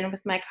had been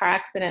with my car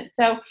accident.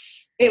 So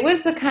it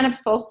was a kind of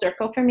full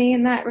circle for me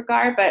in that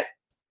regard. But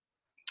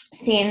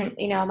seeing,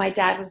 my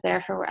dad was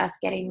there for us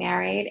getting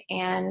married,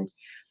 and,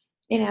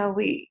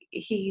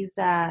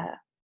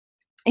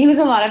 he was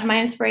a lot of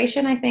my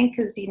inspiration, I think,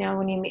 because, he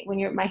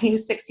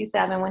was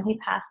 67 when he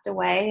passed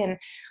away. And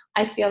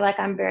I feel like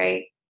I'm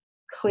very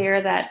clear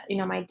that,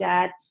 my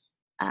dad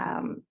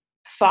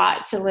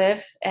fought to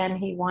live, and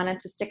he wanted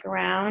to stick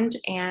around.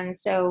 And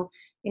so,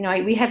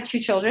 we have 2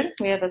 children.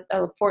 We have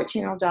a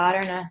 14-year-old daughter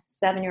and a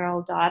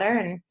 7-year-old daughter,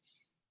 and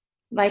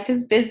life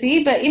is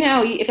busy. But,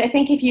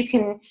 if you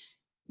can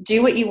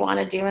do what you want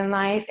to do in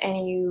life,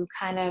 and you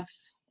kind of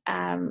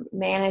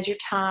manage your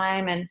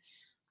time, and,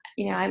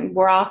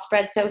 we're all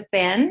spread so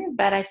thin,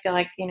 but I feel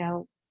like,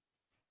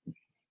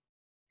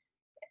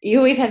 you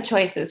always have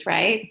choices,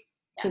 right?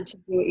 To do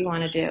what you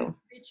want to do.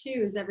 We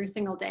choose every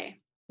single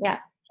day. Yeah.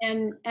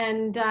 And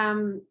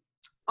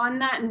on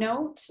that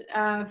note,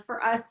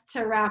 for us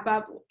to wrap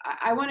up,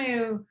 I want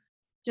to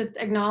just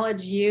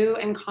acknowledge you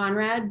and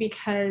Conrad,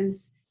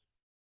 because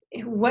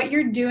what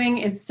you're doing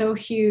is so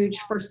huge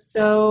for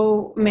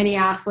so many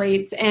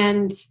athletes.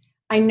 And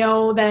I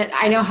know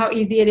how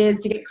easy it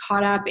is to get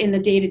caught up in the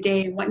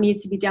day-to-day and what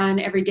needs to be done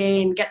every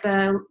day and get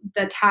the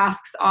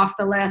tasks off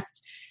the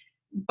list.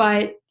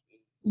 But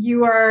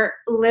you are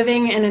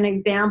living in an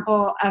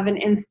example of an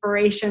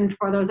inspiration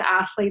for those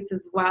athletes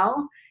as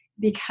well,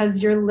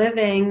 because you're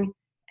living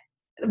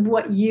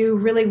what you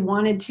really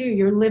wanted to.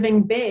 You're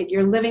living big.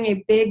 You're living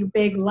a big,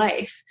 big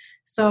life.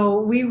 So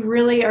we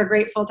really are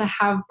grateful to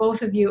have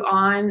both of you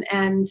on,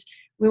 and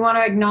we want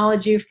to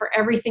acknowledge you for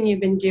everything you've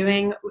been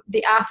doing.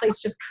 The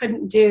athletes just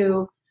couldn't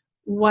do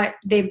what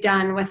they've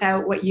done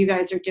without what you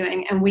guys are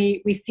doing. And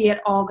we see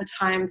it all the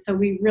time. So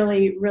we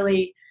really,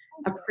 really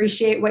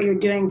appreciate what you're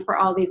doing for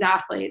all these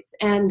athletes.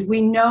 And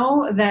we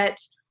know that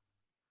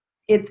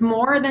it's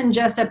more than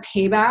just a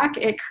payback.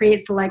 It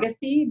creates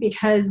legacy,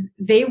 because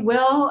they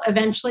will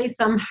eventually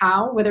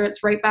somehow, whether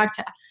it's right back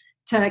to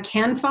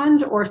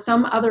CanFund or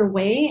some other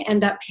way,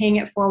 end up paying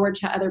it forward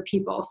to other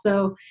people.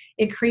 So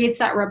it creates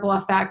that ripple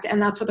effect,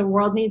 and that's what the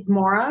world needs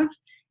more of.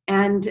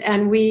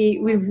 And we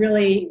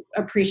really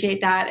appreciate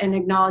that and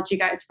acknowledge you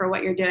guys for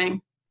what you're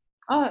doing.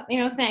 Oh,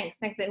 thanks.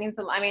 That means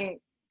a lot.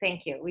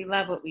 Thank you. We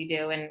love what we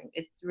do, and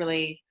it's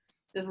really,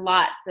 there's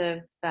lots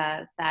of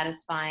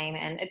satisfying,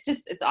 and it's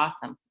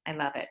awesome. I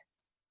love it.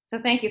 So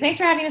thank you. Thanks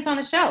for having us on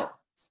the show.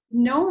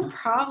 No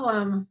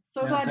problem.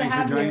 So glad to have you. Thanks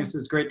for joining us.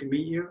 It's great to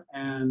meet you.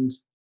 And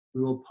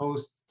we will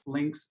post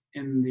links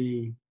in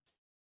the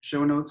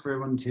show notes for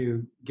everyone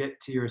to get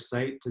to your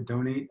site to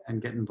donate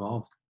and get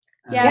involved.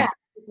 Yes.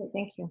 Yeah.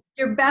 Thank you.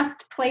 Your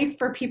best place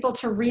for people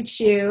to reach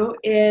you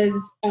is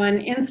on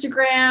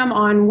Instagram,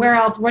 on where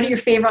else? What are your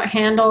favorite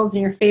handles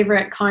and your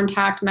favorite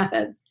contact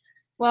methods?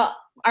 Well,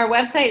 our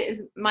website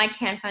is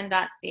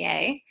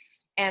mycanfund.ca,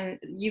 and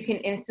you can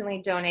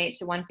instantly donate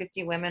to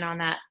 150 Women on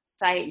that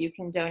site. You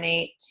can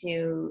donate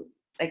to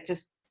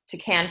to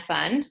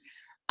CanFund.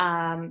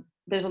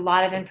 There's a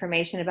lot of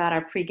information about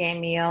our pregame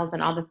meals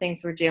and all the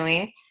things we're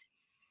doing.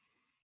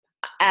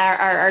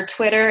 Our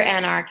Twitter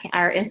and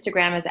our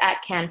Instagram is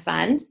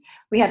 @CanFund.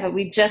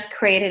 We just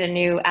created a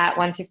new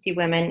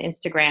 @150Women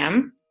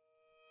Instagram.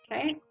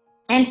 Okay.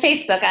 And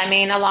Facebook.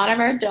 A lot of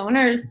our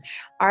donors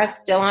are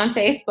still on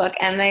Facebook,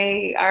 and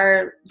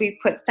we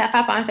put stuff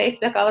up on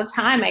Facebook all the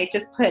time. I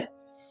just put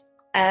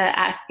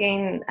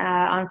asking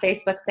on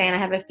Facebook saying I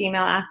have a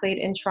female athlete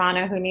in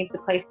Toronto who needs a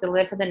place to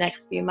live for the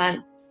next few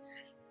months.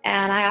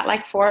 And I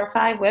got 4 or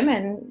 5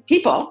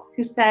 people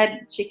who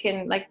said she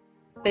can,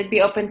 they'd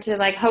be open to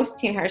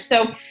hosting her.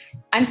 So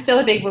I'm still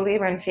a big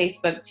believer in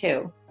Facebook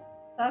too.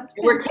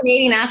 We're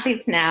Canadian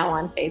Athletes Now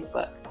on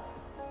Facebook.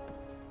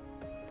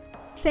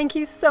 Thank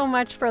you so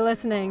much for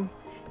listening.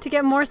 To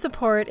get more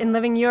support in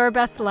living your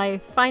best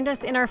life, find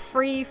us in our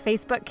free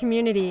Facebook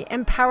community,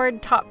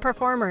 Empowered Top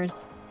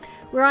Performers.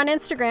 We're on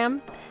Instagram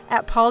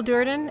at Paul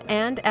Durden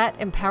and at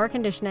Empower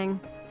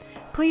Conditioning.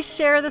 Please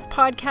share this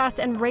podcast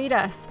and rate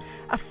us.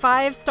 A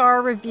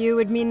 5-star review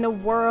would mean the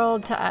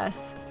world to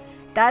us.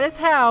 That is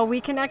how we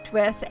connect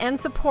with and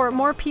support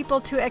more people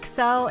to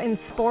excel in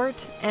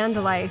sport and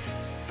life.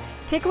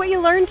 Take what you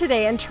learned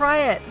today and try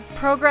it.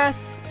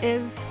 Progress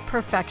is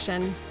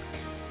perfection.